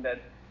thinking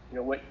that,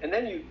 and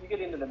then you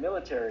get into the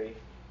military,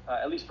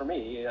 at least for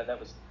me,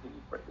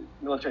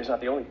 military is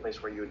not the only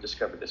place where you would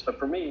discover this, but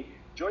for me,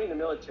 joining the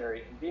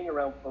military and being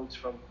around folks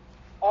from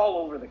all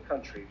over the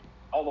country,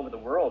 all over the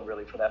world,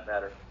 really, for that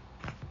matter,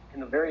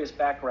 and the various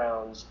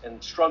backgrounds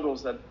and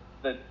struggles that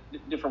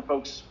different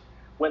folks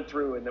went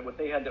through and what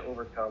they had to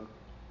overcome,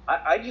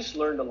 I just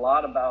learned a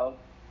lot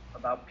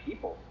about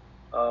people.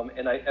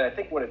 And I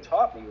think what it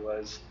taught me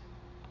was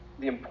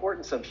the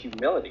importance of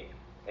humility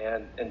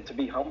and to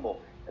be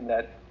humble, and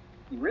that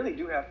you really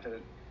do have to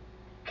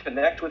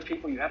connect with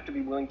people. You have to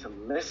be willing to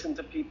listen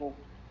to people.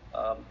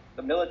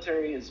 The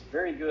military is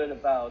very good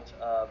about,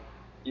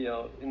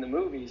 in the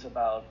movies,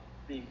 about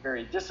being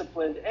very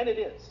disciplined, and it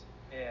is.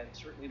 And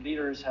certainly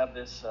leaders have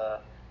this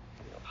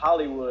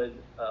Hollywood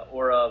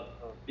aura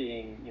of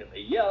being,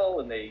 they yell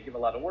and they give a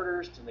lot of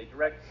orders and they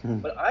direct.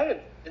 But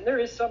and there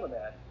is some of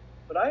that,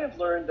 but I have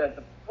learned that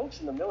the folks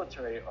in the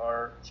military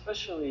are,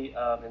 especially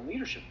in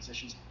leadership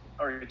positions,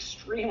 are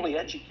extremely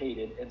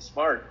educated and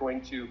smart,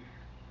 going to,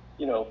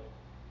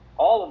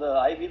 all of the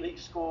Ivy League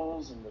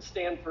schools and the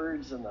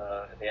Stanfords and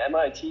the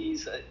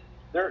MITs,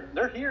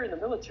 they're here in the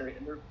military,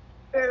 and they're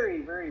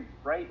very, very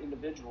bright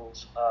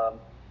individuals.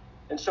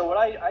 And so what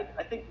I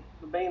think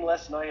the main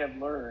lesson I have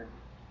learned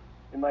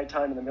in my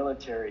time in the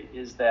military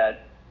is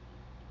that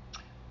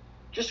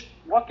just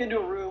walk into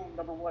a room,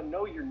 number one,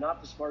 know you're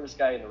not the smartest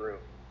guy in the room,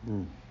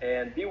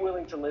 and be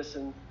willing to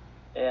listen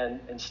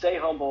and stay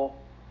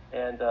humble,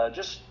 and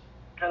just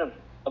kind of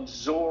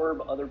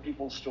absorb other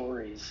people's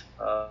stories,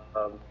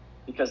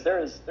 because there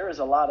is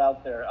a lot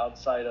out there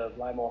outside of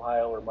Lima,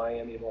 Ohio, or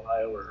Miami of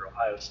Ohio, or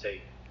Ohio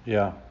State.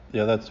 Yeah,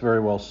 that's very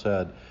well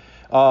said.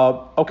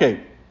 Okay,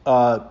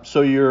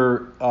 so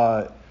you're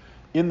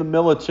in the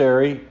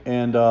military,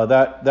 and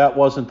that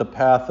wasn't the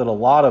path that a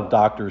lot of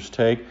doctors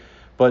take,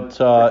 but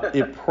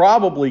it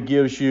probably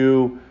gives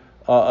you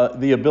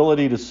the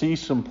ability to see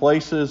some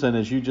places, and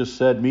as you just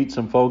said, meet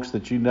some folks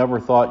that you never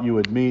thought you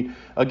would meet.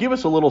 Give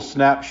us a little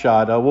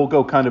snapshot. We'll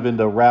go kind of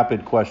into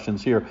rapid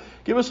questions here.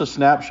 Give us a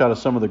snapshot of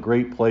some of the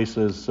great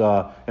places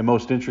and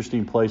most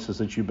interesting places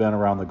that you've been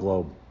around the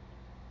globe.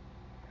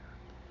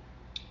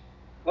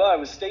 Well, I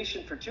was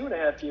stationed for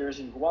 2.5 years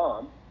in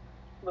Guam,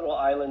 a little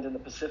island in the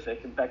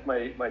Pacific. In fact,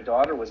 my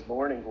daughter was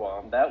born in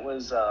Guam. That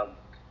was a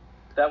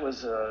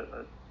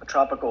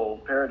tropical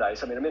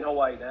paradise. I mean, I'm in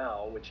Hawaii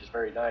now, which is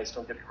very nice.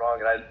 Don't get me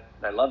wrong, and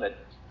I love it.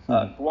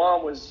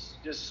 Guam was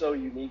just so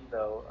unique,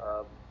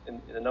 though, in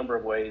a number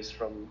of ways,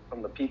 from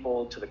the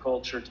people to the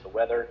culture to the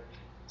weather.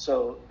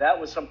 So that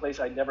was someplace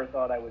I never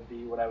thought I would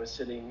be when I was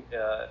sitting in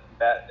a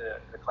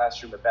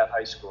classroom at Bath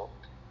High School.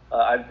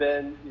 I've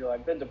been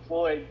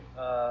deployed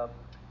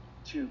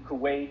to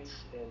Kuwait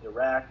and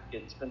Iraq,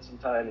 and spent some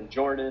time in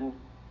Jordan,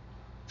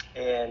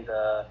 and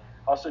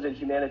also did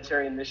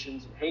humanitarian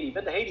missions in Haiti.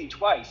 Been to Haiti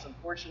twice.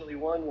 Unfortunately,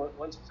 once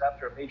was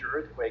after a major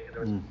earthquake, and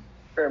there was a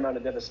fair amount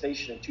of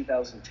devastation in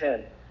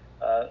 2010.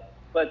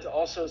 But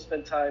also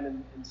spent time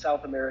in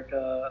South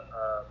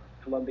America,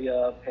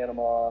 Colombia,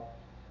 Panama,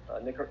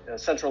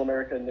 Central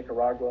America,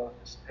 Nicaragua,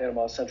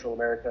 Panama, Central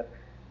America.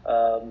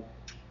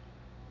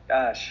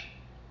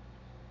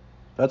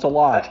 That's a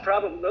lot. That's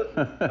probably.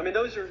 I mean,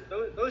 those are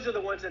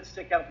the ones that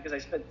stick out because I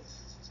spent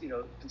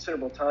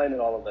considerable time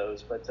in all of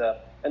those. But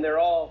and they're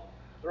all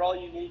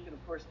unique, and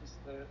of course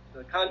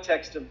the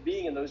context of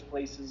being in those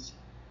places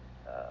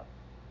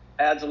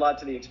adds a lot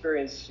to the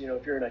experience.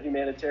 If you're in a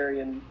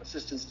humanitarian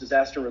assistance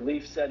disaster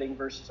relief setting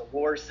versus a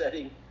war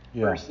setting,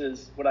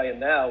 versus what I am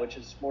now, which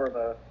is more of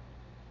a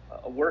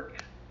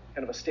work,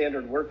 kind of a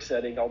standard work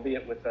setting,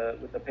 albeit with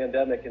the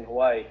pandemic in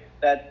Hawaii,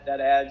 that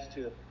adds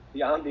to the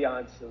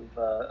ambiance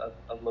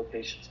of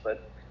locations.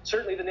 But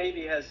certainly the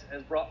Navy has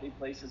brought me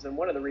places, and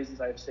one of the reasons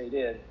I've stayed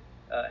in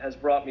has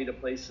brought me to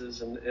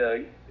places and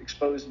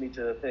exposed me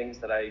to things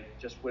that I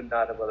just would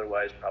not have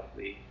otherwise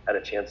probably had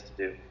a chance to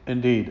do.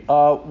 Indeed.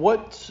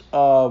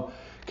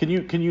 Can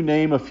you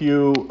name a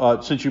few,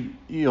 since you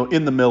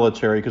in the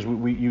military, because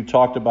you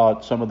talked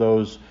about some of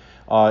those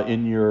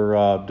in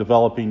your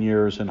developing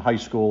years in high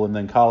school and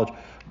then college.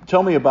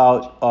 Tell me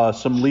about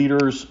some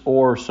leaders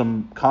or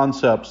some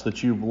concepts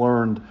that you've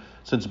learned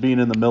since being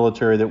in the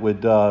military that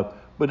would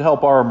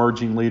help our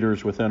emerging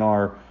leaders within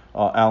our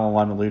Allen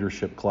Lyman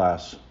leadership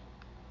class.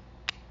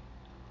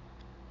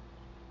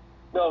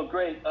 No,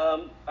 great.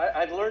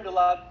 I've learned a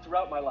lot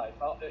throughout my life.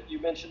 You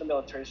mentioned the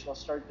military, so I'll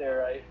start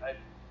there.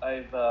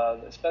 I've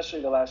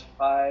especially the last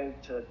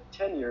 5 to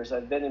 10 years,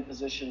 I've been in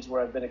positions where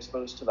I've been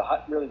exposed to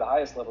really the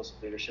highest levels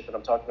of leadership, and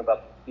I'm talking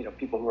about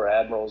people who are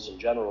admirals and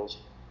generals,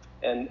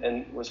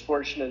 and was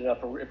fortunate enough.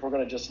 If we're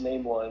going to just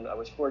name one, I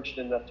was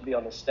fortunate enough to be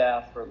on the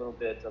staff for a little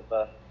bit of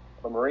a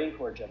Marine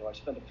Corps general. I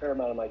spent a fair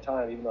amount of my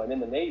time, even though I'm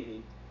in the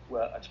Navy.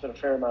 I spent a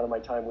fair amount of my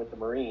time with the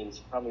Marines,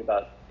 probably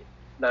about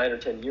 9 or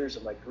 10 years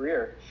of my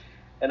career.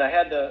 And I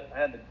had the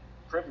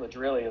privilege,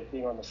 really, of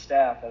being on the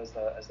staff as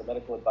the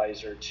medical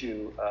advisor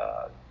to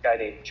a guy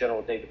named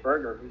General David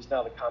Berger, who's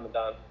now the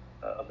commandant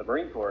of the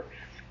Marine Corps.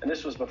 And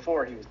this was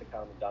before he was the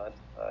commandant.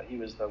 He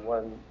was the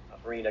one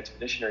Marine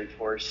Expeditionary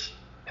Force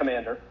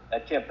commander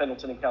at Camp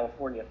Pendleton in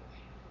California.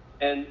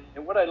 And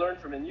what I learned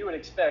from him, you would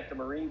expect a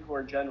Marine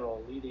Corps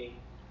general leading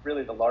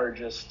really the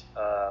largest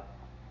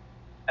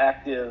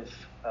active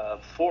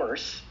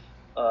force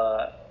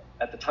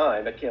at the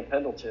time at Camp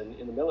Pendleton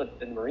in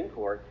the Marine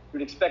Corps. You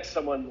would expect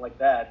someone like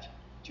that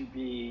to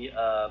be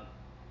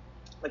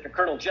like a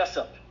Colonel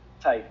Jessup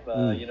type,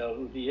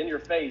 who'd be in your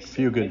face,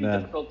 maybe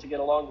difficult to get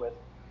along with.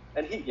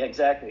 And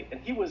exactly. And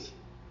he was,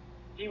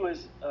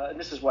 and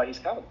this is why he's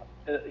commandant.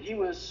 He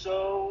was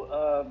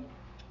so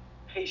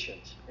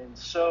patient and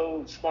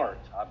so smart,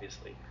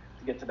 obviously,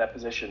 to get to that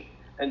position.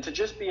 And to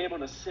just be able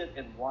to sit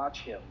and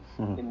watch him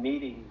in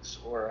meetings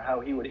or how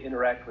he would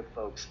interact with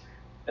folks.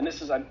 And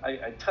this is,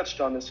 I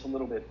touched on this a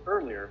little bit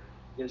earlier,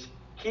 is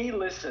he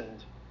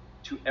listened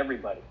to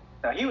everybody.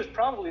 Now, he was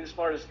probably the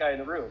smartest guy in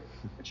the room,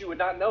 but you would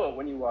not know it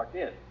when you walked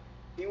in.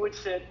 He would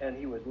sit and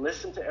he would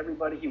listen to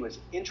everybody. He was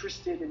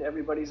interested in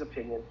everybody's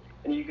opinion,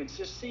 and you could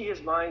just see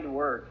his mind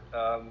work.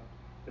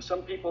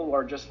 Some people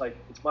are just like,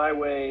 it's my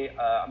way.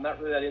 I'm not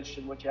really that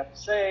interested in what you have to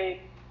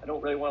say. I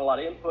don't really want a lot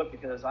of input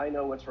because I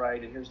know what's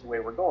right and here's the way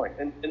we're going.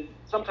 And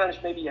sometimes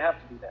maybe you have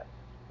to do that.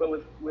 But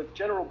with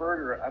General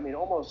Berger, I mean,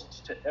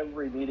 almost to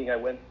every meeting I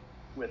went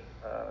with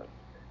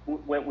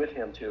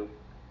him to,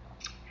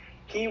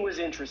 he was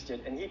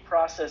interested and he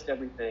processed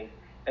everything.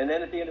 And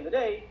then at the end of the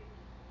day,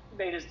 he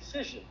made his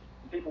decision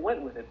and people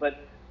went with it. But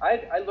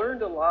I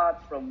learned a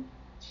lot from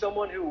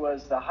someone who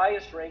was the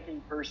highest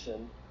ranking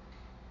person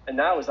and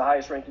now is the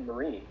highest ranking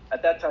Marine.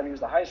 At that time, he was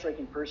the highest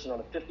ranking person on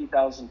a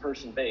 50,000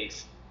 person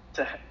base.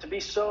 To be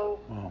so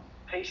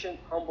patient,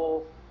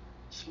 humble,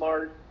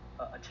 smart,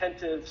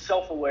 attentive,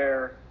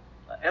 self-aware,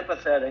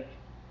 empathetic,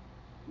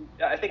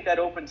 I think that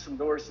opened some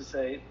doors to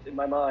say, in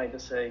my mind, to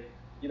say,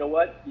 you know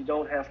what, you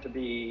don't have to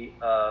be,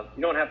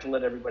 you don't have to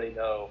let everybody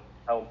know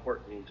how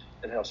important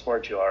and how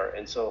smart you are.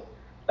 And so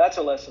that's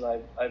a lesson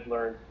I've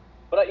learned.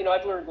 But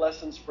I've learned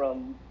lessons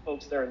from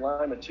folks there in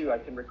Lima too. I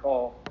can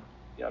recall,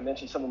 I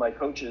mentioned some of my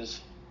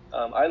coaches.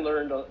 I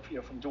learned,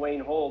 from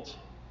Dwayne Holt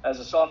as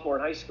a sophomore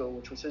in high school,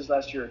 which was his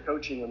last year of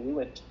coaching. When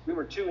we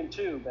were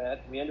 2-2,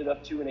 Matt. We ended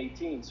up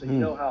 2-18. So you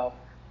know how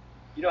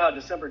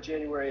December,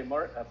 January, and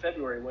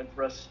February went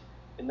for us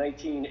in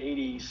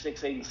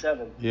 1986,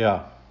 87.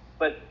 Yeah.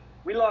 But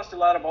we lost a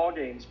lot of ball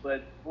games.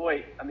 But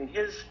boy, I mean,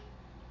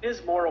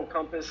 his moral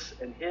compass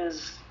and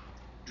his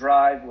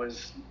drive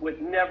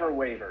would never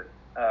waver.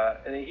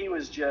 And he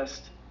was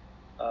just,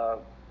 I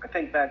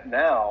think back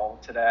now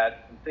to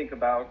that and think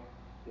about,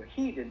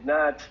 he did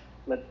not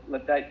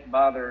let that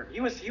bother. He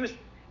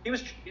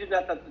did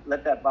not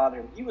let that bother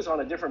him. He was on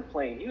a different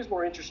plane. He was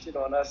more interested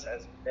on us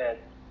as men,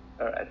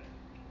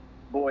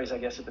 boys, I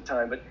guess at the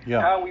time, but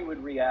how we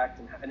would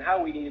react and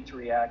how we needed to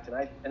react.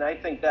 And I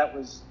think that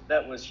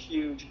was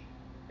huge.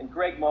 And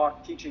Greg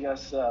Mock teaching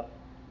us,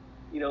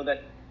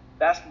 that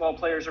basketball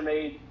players are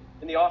made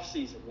in the off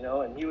season,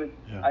 and he would,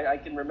 I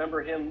can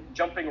remember him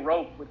jumping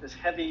rope with this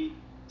heavy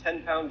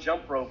 10-pound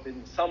jump rope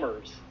in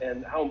summers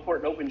and how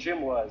important open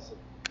gym was,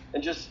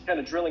 and just kind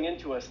of drilling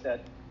into us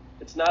that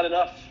it's not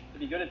enough to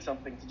be good at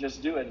something to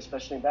just do it,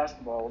 especially in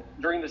basketball.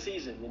 During the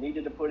season, you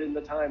needed to put in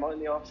the time in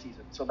the off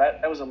season. So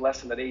that was a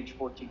lesson at age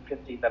 14,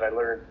 15 that I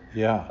learned.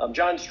 Yeah.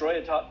 John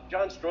Stroya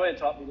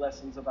taught me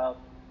lessons about,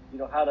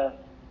 how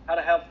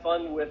to have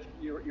fun with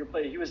your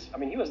play. He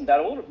wasn't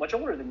that much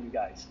older than you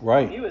guys.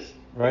 Right. He was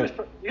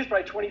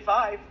probably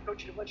 25,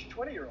 coaching a bunch of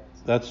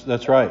 20-year-olds.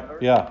 That's right.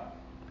 Yeah.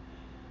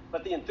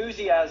 But the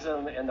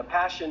enthusiasm and the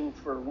passion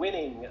for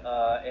winning,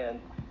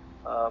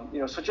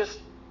 so just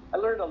I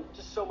learned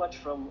just so much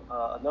from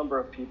a number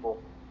of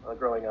people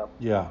growing up.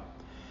 Yeah.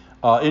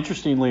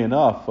 Interestingly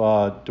enough,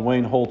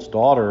 Dwayne Holt's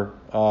daughter,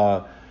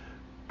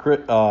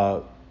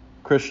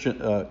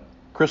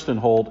 Kristen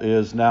Holt,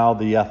 is now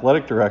the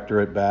athletic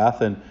director at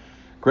Bath, and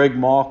Greg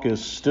Mock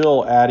is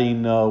still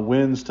adding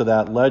wins to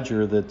that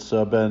ledger that's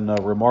been a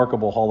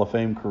remarkable Hall of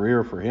Fame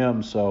career for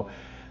him. So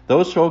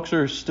those folks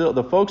are still,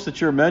 the folks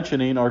that you're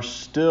mentioning are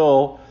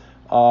still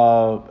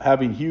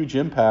having huge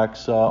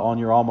impacts on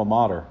your alma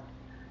mater.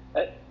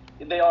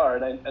 They are,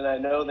 and I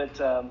know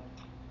that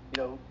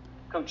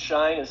Coach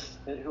Shine,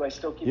 who I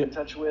still keep in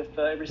touch with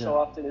every so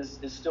often, is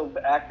still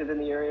active in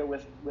the area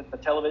with the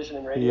television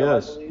and radio. He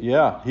is. I believe.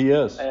 Yeah, he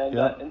is.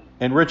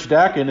 And Rich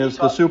Dakin is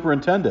the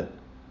superintendent.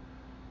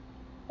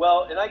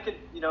 Well, and I could,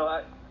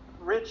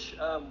 Rich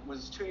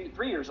was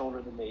 3 years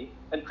older than me,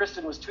 and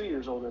Kristen was 2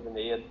 years older than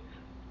me,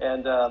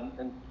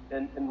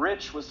 and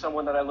Rich was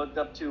someone that I looked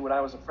up to when I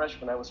was a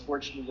freshman. I was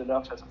fortunate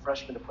enough as a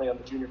freshman to play on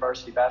the junior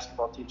varsity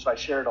basketball team, so I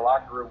shared a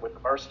locker room with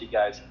the varsity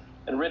guys,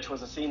 and Rich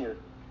was a senior.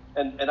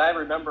 And I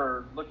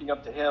remember looking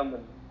up to him,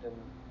 and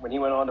when he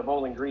went on to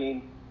Bowling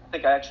Green, I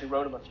think I actually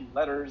wrote him a few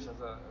letters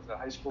as a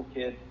high school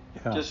kid.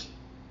 Yeah. Just,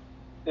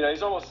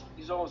 he's almost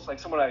like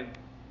someone I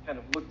kind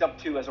of looked up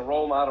to as a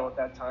role model at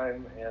that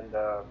time,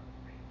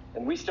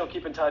 and we still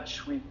keep in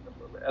touch. We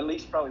at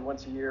least probably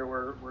once a year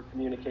we're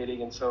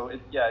communicating, and so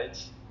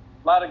it's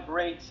a lot of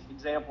great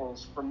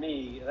examples for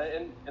me,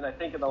 and I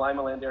think in the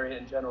Lima Land area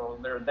in general,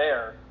 they're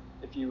there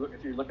if you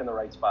look in the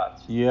right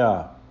spots.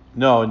 Yeah.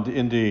 No,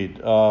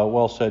 indeed.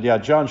 Well said. Yeah,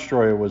 John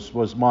Stroya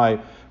was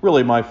my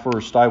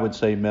first, I would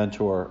say,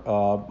 mentor.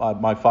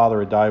 My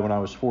father had died when I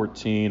was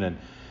 14, and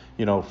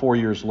 4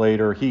 years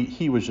later,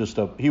 he was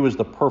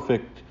the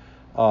perfect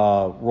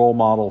role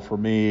model for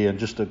me, and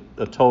just a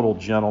total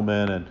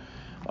gentleman, and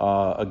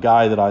a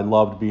guy that I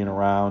loved being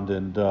around.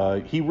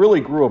 And he really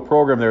grew a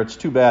program there. It's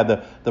too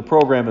bad the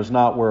program is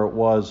not where it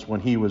was when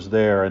he was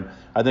there, and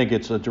I think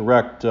it's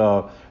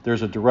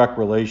there's a direct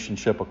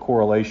relationship, a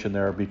correlation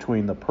there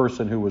between the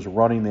person who was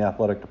running the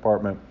athletic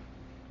department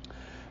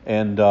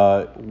and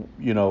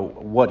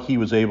what he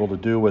was able to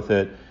do with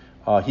it.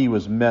 He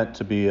was meant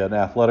to be an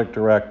athletic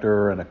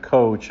director and a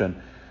coach,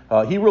 and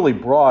he really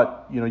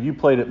brought, you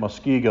played at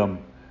Muskegum,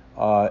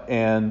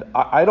 and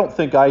I don't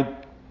think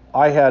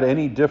I had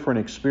any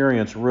different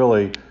experience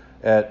really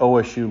at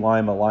OSU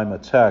Lima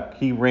Tech.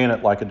 He ran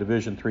it like a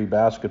Division III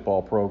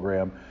basketball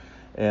program.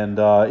 And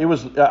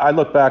I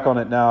look back on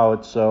it now,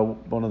 it's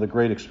one of the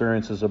great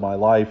experiences of my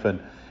life.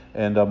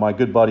 And my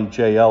good buddy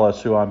Jay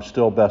Ellis, who I'm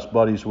still best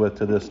buddies with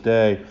to this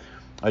day,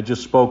 I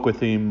just spoke with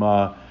him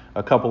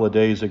a couple of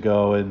days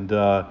ago, and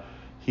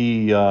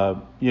he, I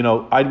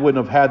wouldn't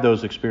have had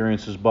those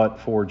experiences but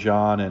for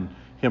John and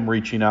him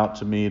reaching out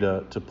to me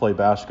to play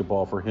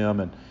basketball for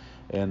him,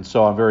 and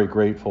so I'm very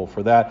grateful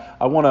for that.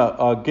 I want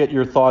to get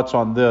your thoughts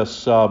on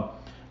this.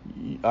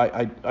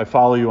 I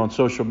follow you on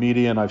social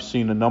media, and I've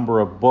seen a number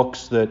of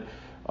books that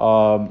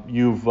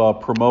you've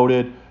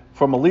promoted.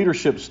 From a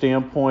leadership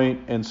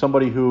standpoint and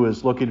somebody who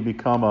is looking to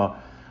become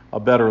a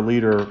better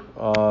leader,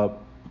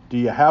 do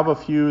you have a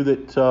few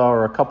that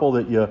or a couple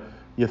that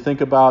you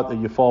think about that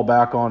you fall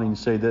back on and you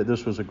say that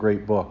this was a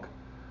great book?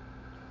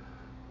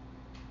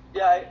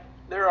 Yeah,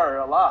 there are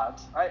a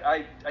lot.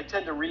 I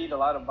tend to read a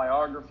lot of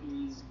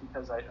biographies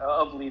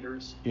of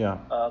leaders. Yeah.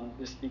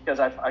 Just because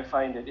I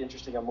find it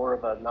interesting. I'm more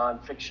of a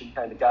nonfiction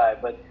kind of guy.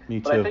 Me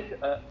too. But I think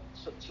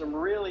some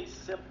really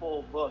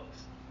simple books.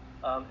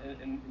 And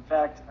in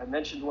fact, I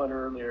mentioned one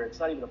earlier. It's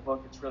not even a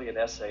book. It's really an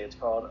essay. It's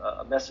called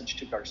A Message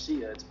to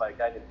Garcia. It's by a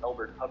guy named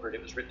Elbert Hubbard.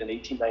 It was written in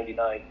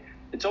 1899.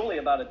 It's only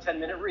about a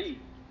 10-minute read,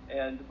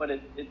 but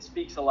it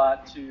speaks a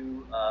lot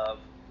to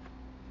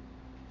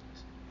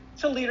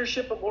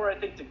leadership, but more, I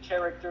think, to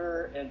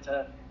character and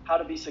to how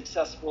to be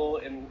successful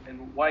and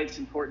why it's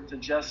important to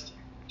just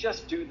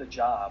do the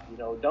job.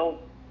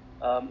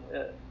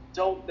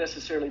 Don't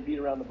necessarily beat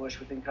around the bush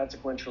with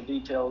inconsequential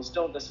details.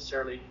 Don't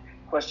necessarily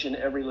question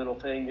every little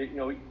thing.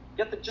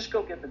 Just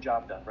go get the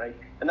job done, right?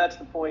 And that's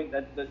the point.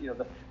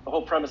 The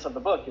whole premise of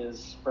the book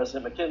is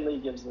President McKinley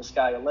gives this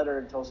guy a letter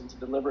and tells him to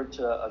deliver it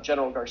to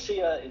General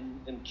Garcia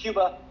in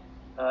Cuba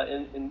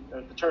in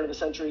at the turn of the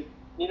century.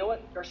 You know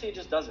what? Garcia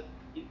just does it.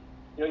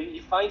 He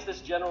finds this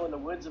general in the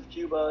woods of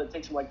Cuba. It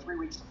takes him like 3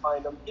 weeks to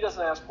find him. He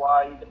doesn't ask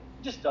why.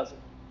 He just does it.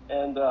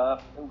 And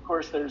of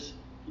course,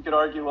 you could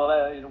argue,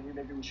 well,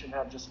 maybe we shouldn't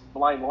have just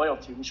blind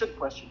loyalty. We should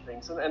question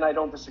things, and I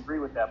don't disagree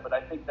with that. But I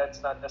think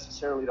that's not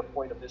necessarily the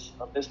point of this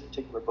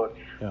particular book.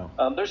 Yeah.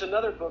 There's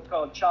another book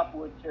called Chop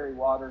Wood, Carry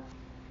Water,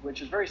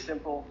 which is very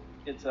simple.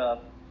 It's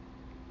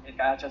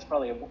that's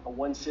probably a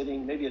one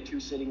sitting, maybe a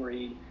 2-sitting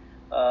read.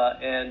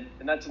 And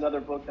that's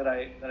another book that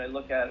I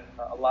look at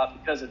a lot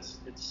because it's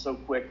so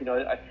quick.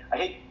 I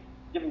hate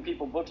giving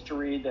people books to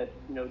read that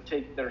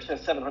that are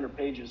 700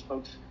 pages.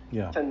 Folks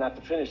tend not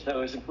to finish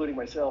those, including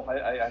myself.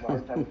 I have a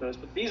hard time with those.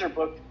 But these are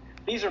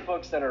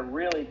books that are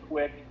really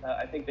quick.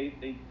 I think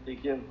they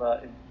give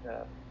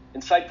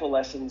insightful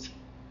lessons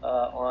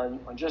on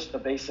just the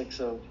basics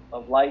of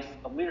life,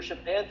 of leadership,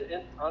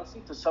 and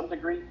honestly, to some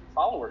degree,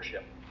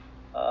 followership,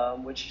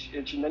 which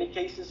in many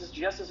cases is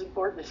just as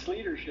important as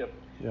leadership.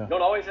 Yeah. You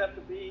don't always have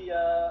to be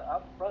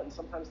out front, and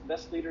sometimes the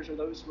best leaders are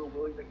those who are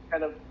willing to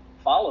kind of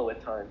follow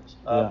at times.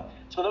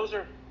 So those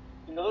are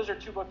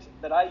 2 books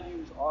that I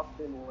use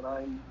often when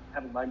I'm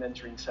having my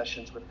mentoring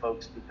sessions with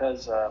folks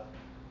because of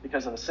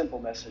the simple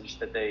message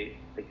that they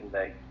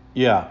convey.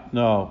 Yeah,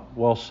 no,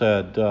 well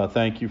said.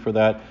 Thank you for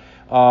that.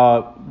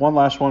 One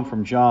last one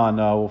from John.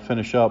 We'll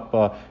finish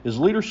up. Is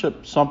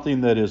leadership something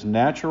that is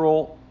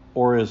natural,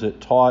 or is it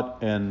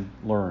taught and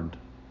learned?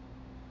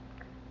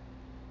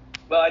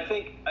 Well, I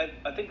think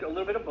a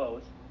little bit of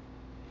both.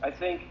 I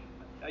think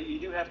you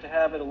do have to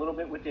have it a little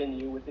bit within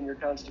you, within your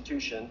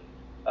constitution,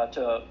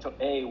 to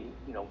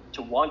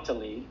want to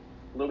lead.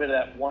 A little bit of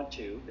that want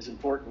to is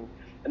important,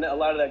 and a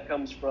lot of that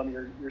comes from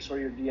your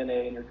sort of your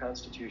DNA and your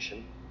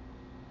constitution.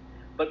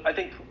 But I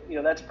think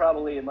that's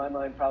probably, in my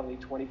mind, probably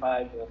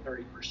 25 to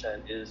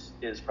 30%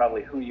 is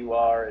probably who you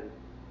are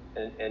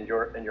and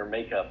your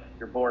makeup.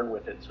 You're born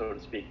with it, so to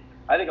speak.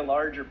 I think a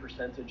larger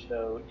percentage,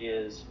 though,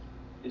 is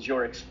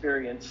your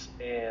experience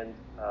and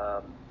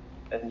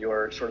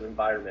your sort of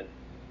environment.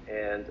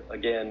 And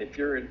again, if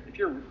you're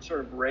sort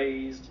of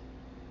raised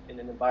in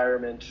an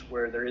environment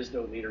where there is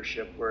no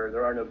leadership, where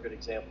there are no good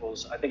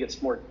examples, I think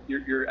it's more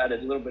you're at a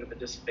little bit of a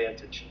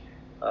disadvantage.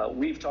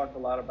 We've talked a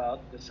lot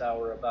about this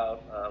hour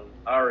about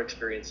our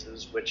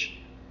experiences, which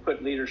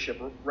put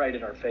leadership right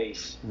in our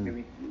face.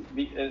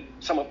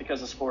 Somewhat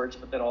because of sports,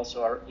 but then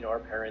also our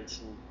parents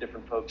and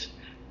different folks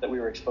that we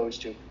were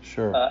exposed to.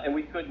 Sure. And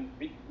we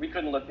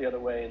couldn't look the other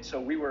way, and so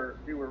we were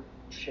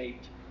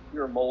shaped, we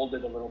were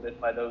molded a little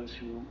bit by those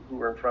who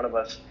were in front of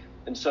us.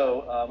 And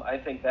so I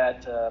think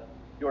that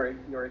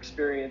your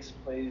experience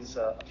plays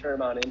a fair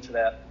amount into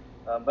that.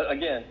 But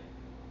again,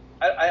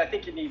 I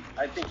think you need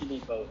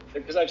both,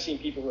 because I've seen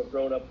people who have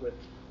grown up with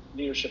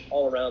leadership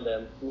all around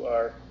them who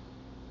are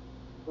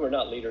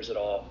not leaders at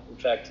all. In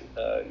fact,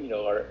 are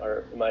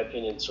in my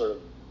opinion sort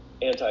of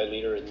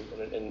anti-leader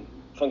and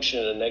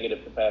function in a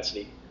negative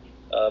capacity.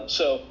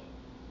 So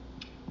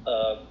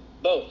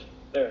both.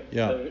 There's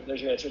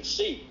your answer. It's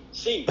C.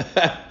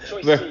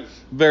 Choice C.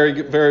 Very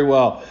good, very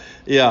well.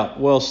 Yeah,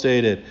 well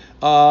stated.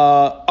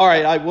 All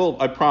right,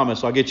 I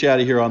promise I'll get you out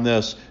of here on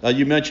this.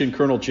 You mentioned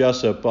Colonel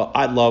Jessup.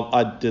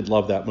 I did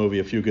love that movie,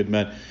 A Few Good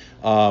Men.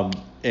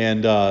 What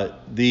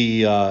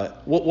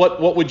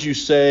would you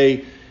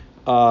say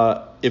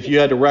if you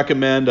had to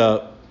recommend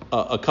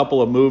a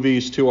couple of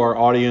movies to our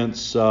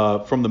audience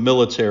from the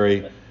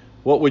military?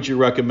 What would you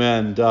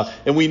recommend?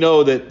 And we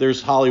know that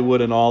there's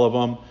Hollywood in all of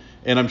them.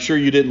 And I'm sure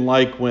you didn't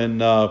like when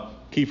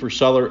Kiefer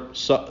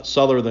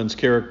Sutherland's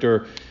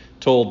character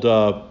told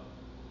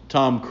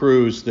Tom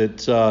Cruise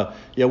that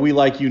yeah, we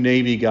like you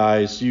Navy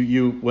guys.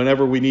 You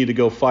whenever we need to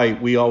go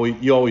fight, you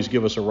always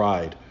give us a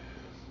ride.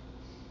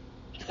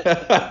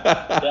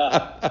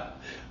 Yeah.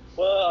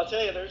 Well, I'll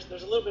tell you, there's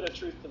a little bit of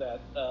truth to that,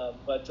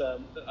 but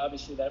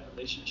obviously that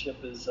relationship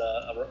is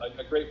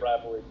a great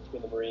rivalry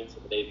between the Marines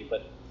and the Navy.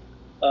 But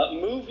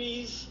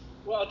movies,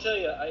 well, I'll tell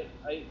you,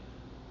 I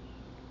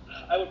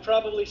would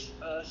probably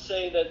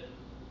say that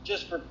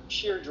just for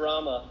sheer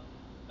drama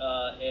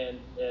and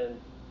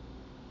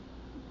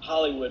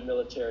Hollywood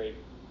military,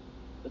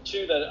 the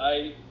two that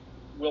I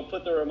will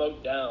put the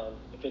remote down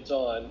if it's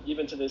on,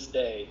 even to this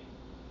day.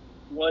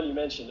 One you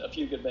mentioned, A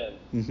Few Good Men.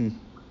 Mm-hmm.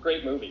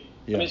 Great movie.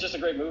 Yeah. I mean, it's just a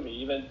great movie.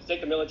 Even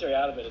take the military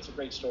out of it, it's a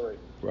great story.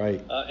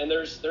 Right. And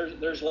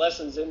there's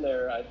lessons in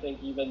there, I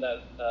think, even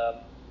that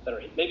that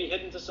are maybe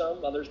hidden to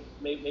some, others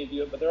may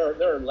view it, but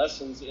there are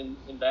lessons in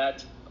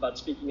that about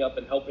speaking up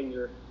and helping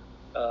your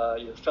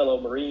fellow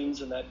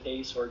Marines in that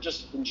case, or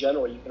just in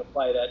general. You can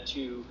apply that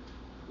to,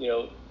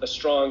 a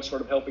strong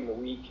sort of helping the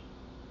weak.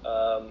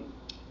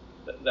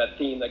 That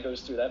theme that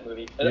goes through that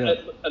movie. And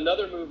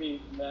another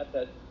movie, Matt,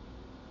 that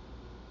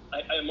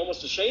I'm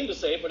almost ashamed to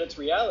say it, but it's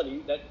reality,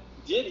 that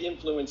did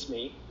influence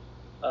me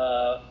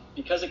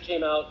because it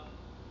came out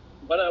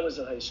when I was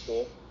in high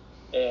school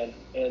and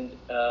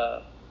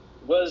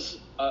was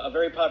a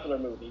very popular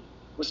movie,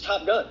 was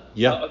Top Gun.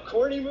 Yeah. A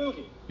corny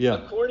movie. Yeah.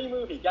 A corny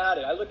movie. Got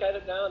it. I look at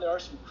it now, and there are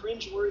some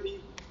cringeworthy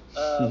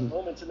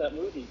moments in that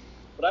movie.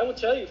 But I will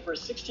tell you, for a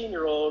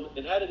 16-year-old,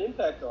 it had an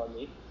impact on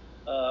me.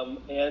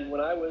 And when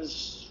I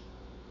was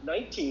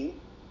 19,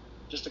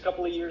 just a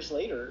couple of years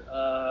later,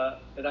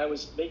 and I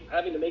was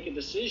having to make a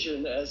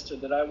decision as to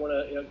that I want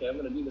to, I'm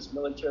going to do this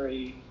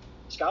military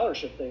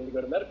scholarship thing to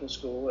go to medical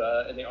school,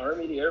 and the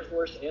Army, the Air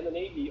Force, and the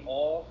Navy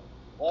all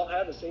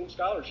have the same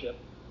scholarship.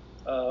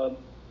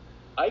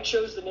 I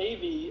chose the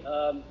Navy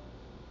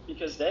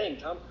because, dang,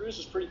 Tom Cruise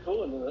was pretty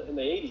cool in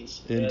the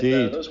 80s. Indeed.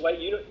 And those white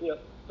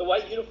the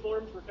white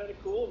uniforms were kind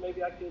of cool.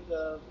 Maybe I could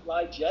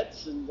fly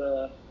jets and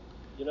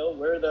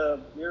wear the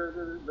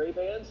mirrored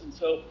Ray-Bans, and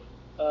so.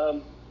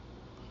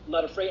 I'm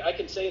not afraid. I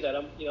can say that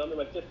I'm in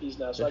my 50s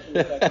now, so I can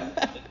look back and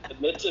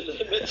admit to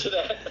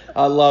that.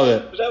 I love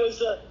it. But that was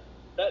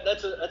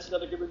that's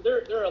another good movie.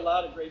 There are a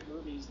lot of great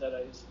movies that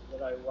I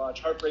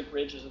watch. Heartbreak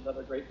Ridge is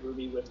another great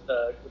movie with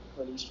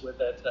Clint Eastwood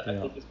that I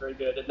think is very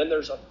good. And then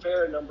there's a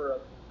fair number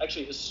of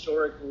actually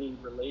historically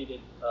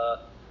related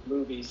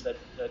movies that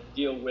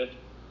deal with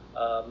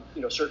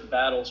certain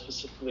battles,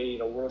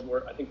 specifically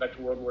I think back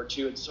to World War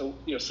II. And so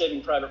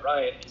Saving Private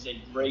Ryan is a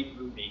great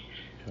movie.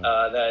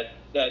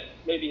 That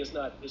maybe is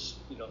not this,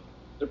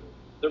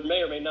 there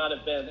may or may not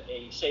have been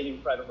a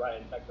Saving Private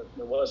Ryan. In fact,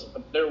 there wasn't,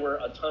 but there were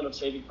a ton of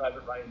Saving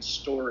Private Ryan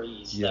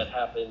stories that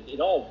happened in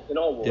all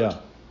wars. Yeah.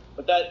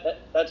 But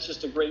that's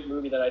just a great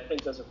movie that I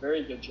think does a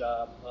very good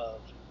job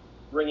of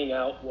bringing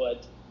out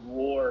what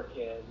war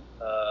can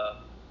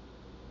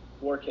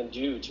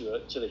do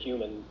to the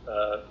human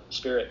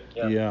spirit.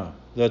 Yeah. Yeah,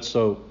 that's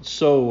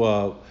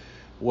so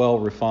well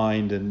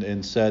refined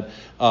and said.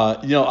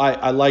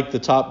 I like the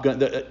Top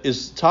Gun.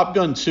 Is Top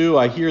Gun 2?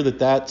 I hear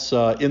that's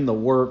in the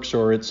works,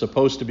 or it's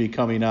supposed to be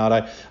coming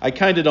out. I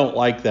kind of don't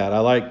like that.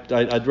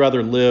 I'd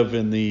rather live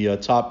in the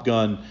Top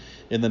Gun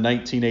in the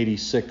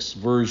 1986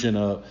 version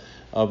of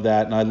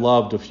that, and I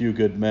loved A Few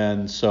Good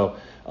Men. So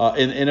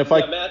and if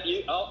Matt,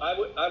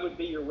 I would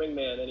be your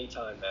wingman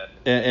anytime, Matt.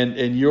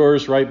 And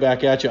yours right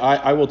back at you.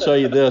 I will tell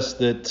you this,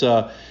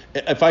 that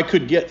if I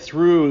could get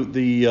through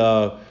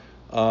the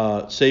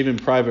Saving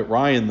Private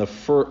Ryan,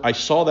 I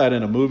saw that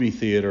in a movie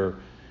theater,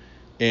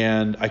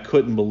 and I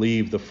couldn't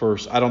believe the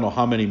first, I don't know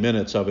how many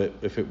minutes of it,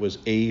 if it was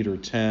 8 or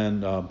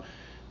 10.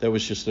 That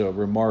was just a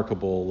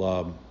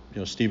remarkable,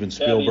 Steven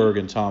Spielberg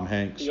and Tom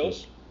Hanks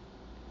was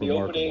the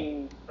remarkable.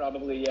 Opening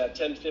probably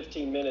 10,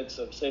 15 minutes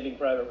of Saving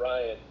Private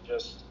Ryan,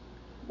 just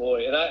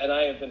boy, and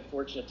I have been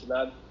fortunate to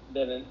I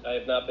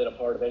have not been a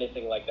part of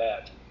anything like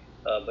that.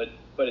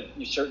 But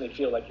you certainly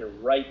feel like you're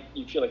right.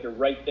 You feel like you're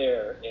right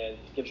there, and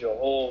it gives you a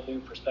whole new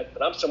perspective.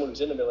 And I'm someone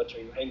who's in the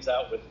military, who hangs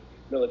out with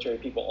military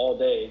people all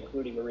day,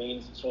 including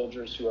Marines and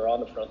soldiers who are on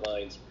the front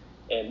lines.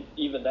 And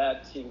even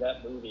seeing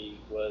that movie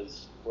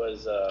was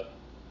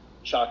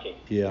shocking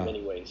in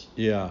many ways.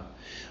 Yeah.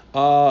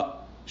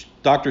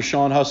 Dr.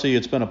 Shawn Hussey,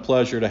 it's been a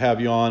pleasure to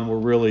have you on. We're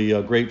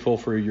really grateful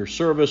for your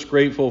service,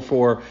 grateful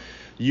for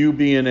you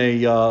being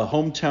a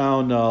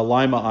hometown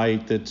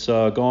Limaite that's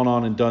gone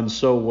on and done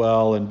so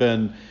well and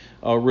been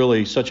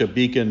really such a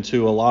beacon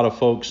to a lot of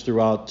folks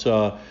throughout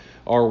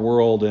our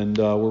world. And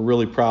we're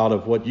really proud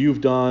of what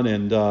you've done,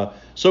 and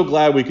so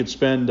glad we could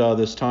spend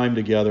this time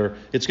together.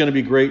 It's going to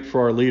be great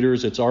for our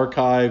leaders. It's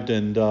archived,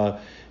 and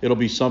it'll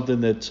be something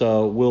that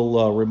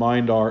we'll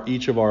remind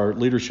each of our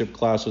leadership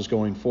classes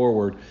going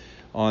forward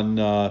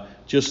on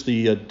just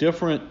the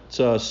different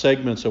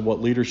segments of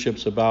what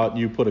leadership's about, and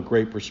you put a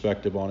great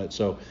perspective on it.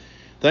 So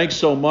thanks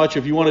so much.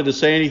 If you wanted to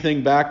say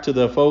anything back to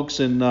the folks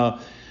in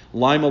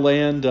Lima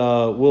Land,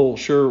 we'll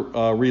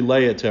sure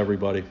relay it to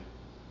everybody.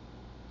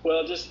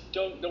 Well, just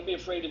don't be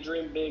afraid to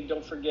dream big.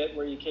 Don't forget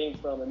where you came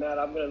from. And Matt,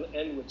 I'm going to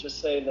end with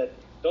just saying that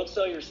don't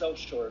sell yourself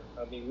short.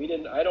 I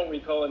mean, I don't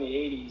recall in the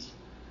 '80s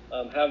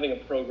having a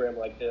program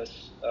like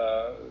this.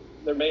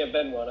 There may have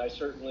been one. I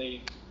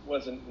certainly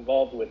wasn't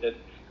involved with it.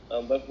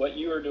 But what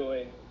you are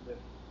doing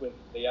with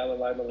the Alan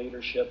Lima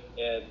leadership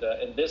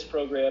and this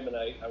program, and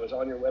I was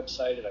on your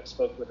website and I've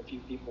spoken with a few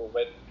people,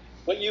 but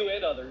what you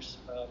and others,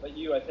 but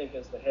you, I think,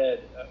 as the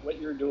head, what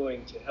you're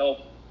doing to help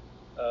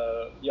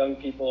young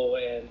people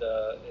and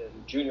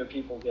junior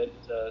people get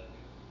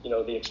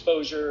the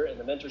exposure and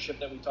the mentorship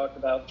that we talked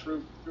about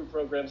through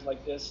programs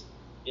like this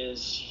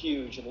is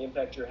huge, and the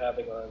impact you're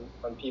having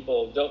on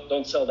people.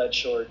 Don't sell that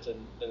short.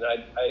 And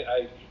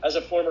I as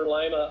a former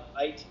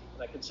Limaite,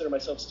 and I consider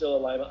myself still a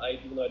Limaite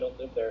even though I don't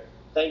live there,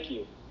 thank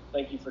you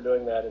for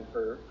doing that and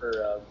for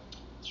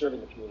serving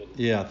the community.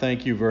 Yeah,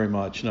 thank you very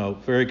much. No,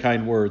 very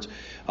kind words.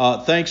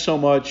 Thanks so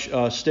much.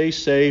 Stay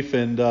safe,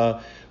 and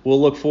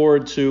we'll look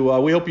forward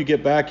to. We hope you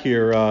get back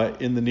here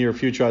in the near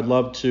future. I'd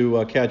love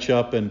to catch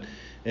up and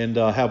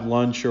have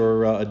lunch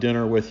or a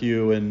dinner with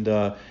you,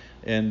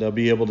 and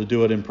be able to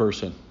do it in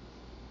person.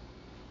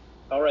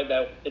 All right,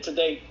 now it's a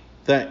date.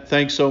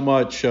 Thanks so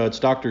much. It's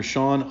Dr.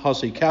 Shawn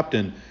Hussey,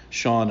 Captain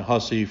Shawn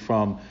Hussey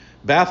from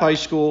Bath High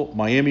School,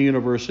 Miami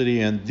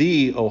University, and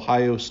the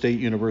Ohio State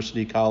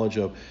University College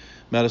of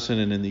Medicine,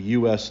 and in the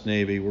U.S.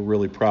 Navy. We're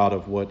really proud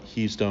of what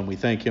he's done. We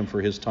thank him for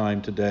his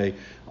time today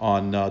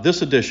on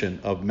this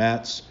edition of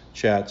Matt's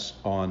Chats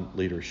on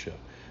Leadership.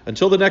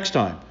 Until the next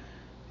time,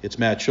 it's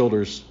Matt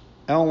Childers,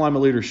 Alan Lima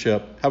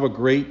Leadership. Have a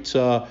great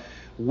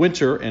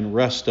winter and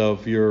rest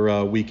of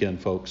your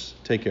weekend, folks.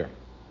 Take care.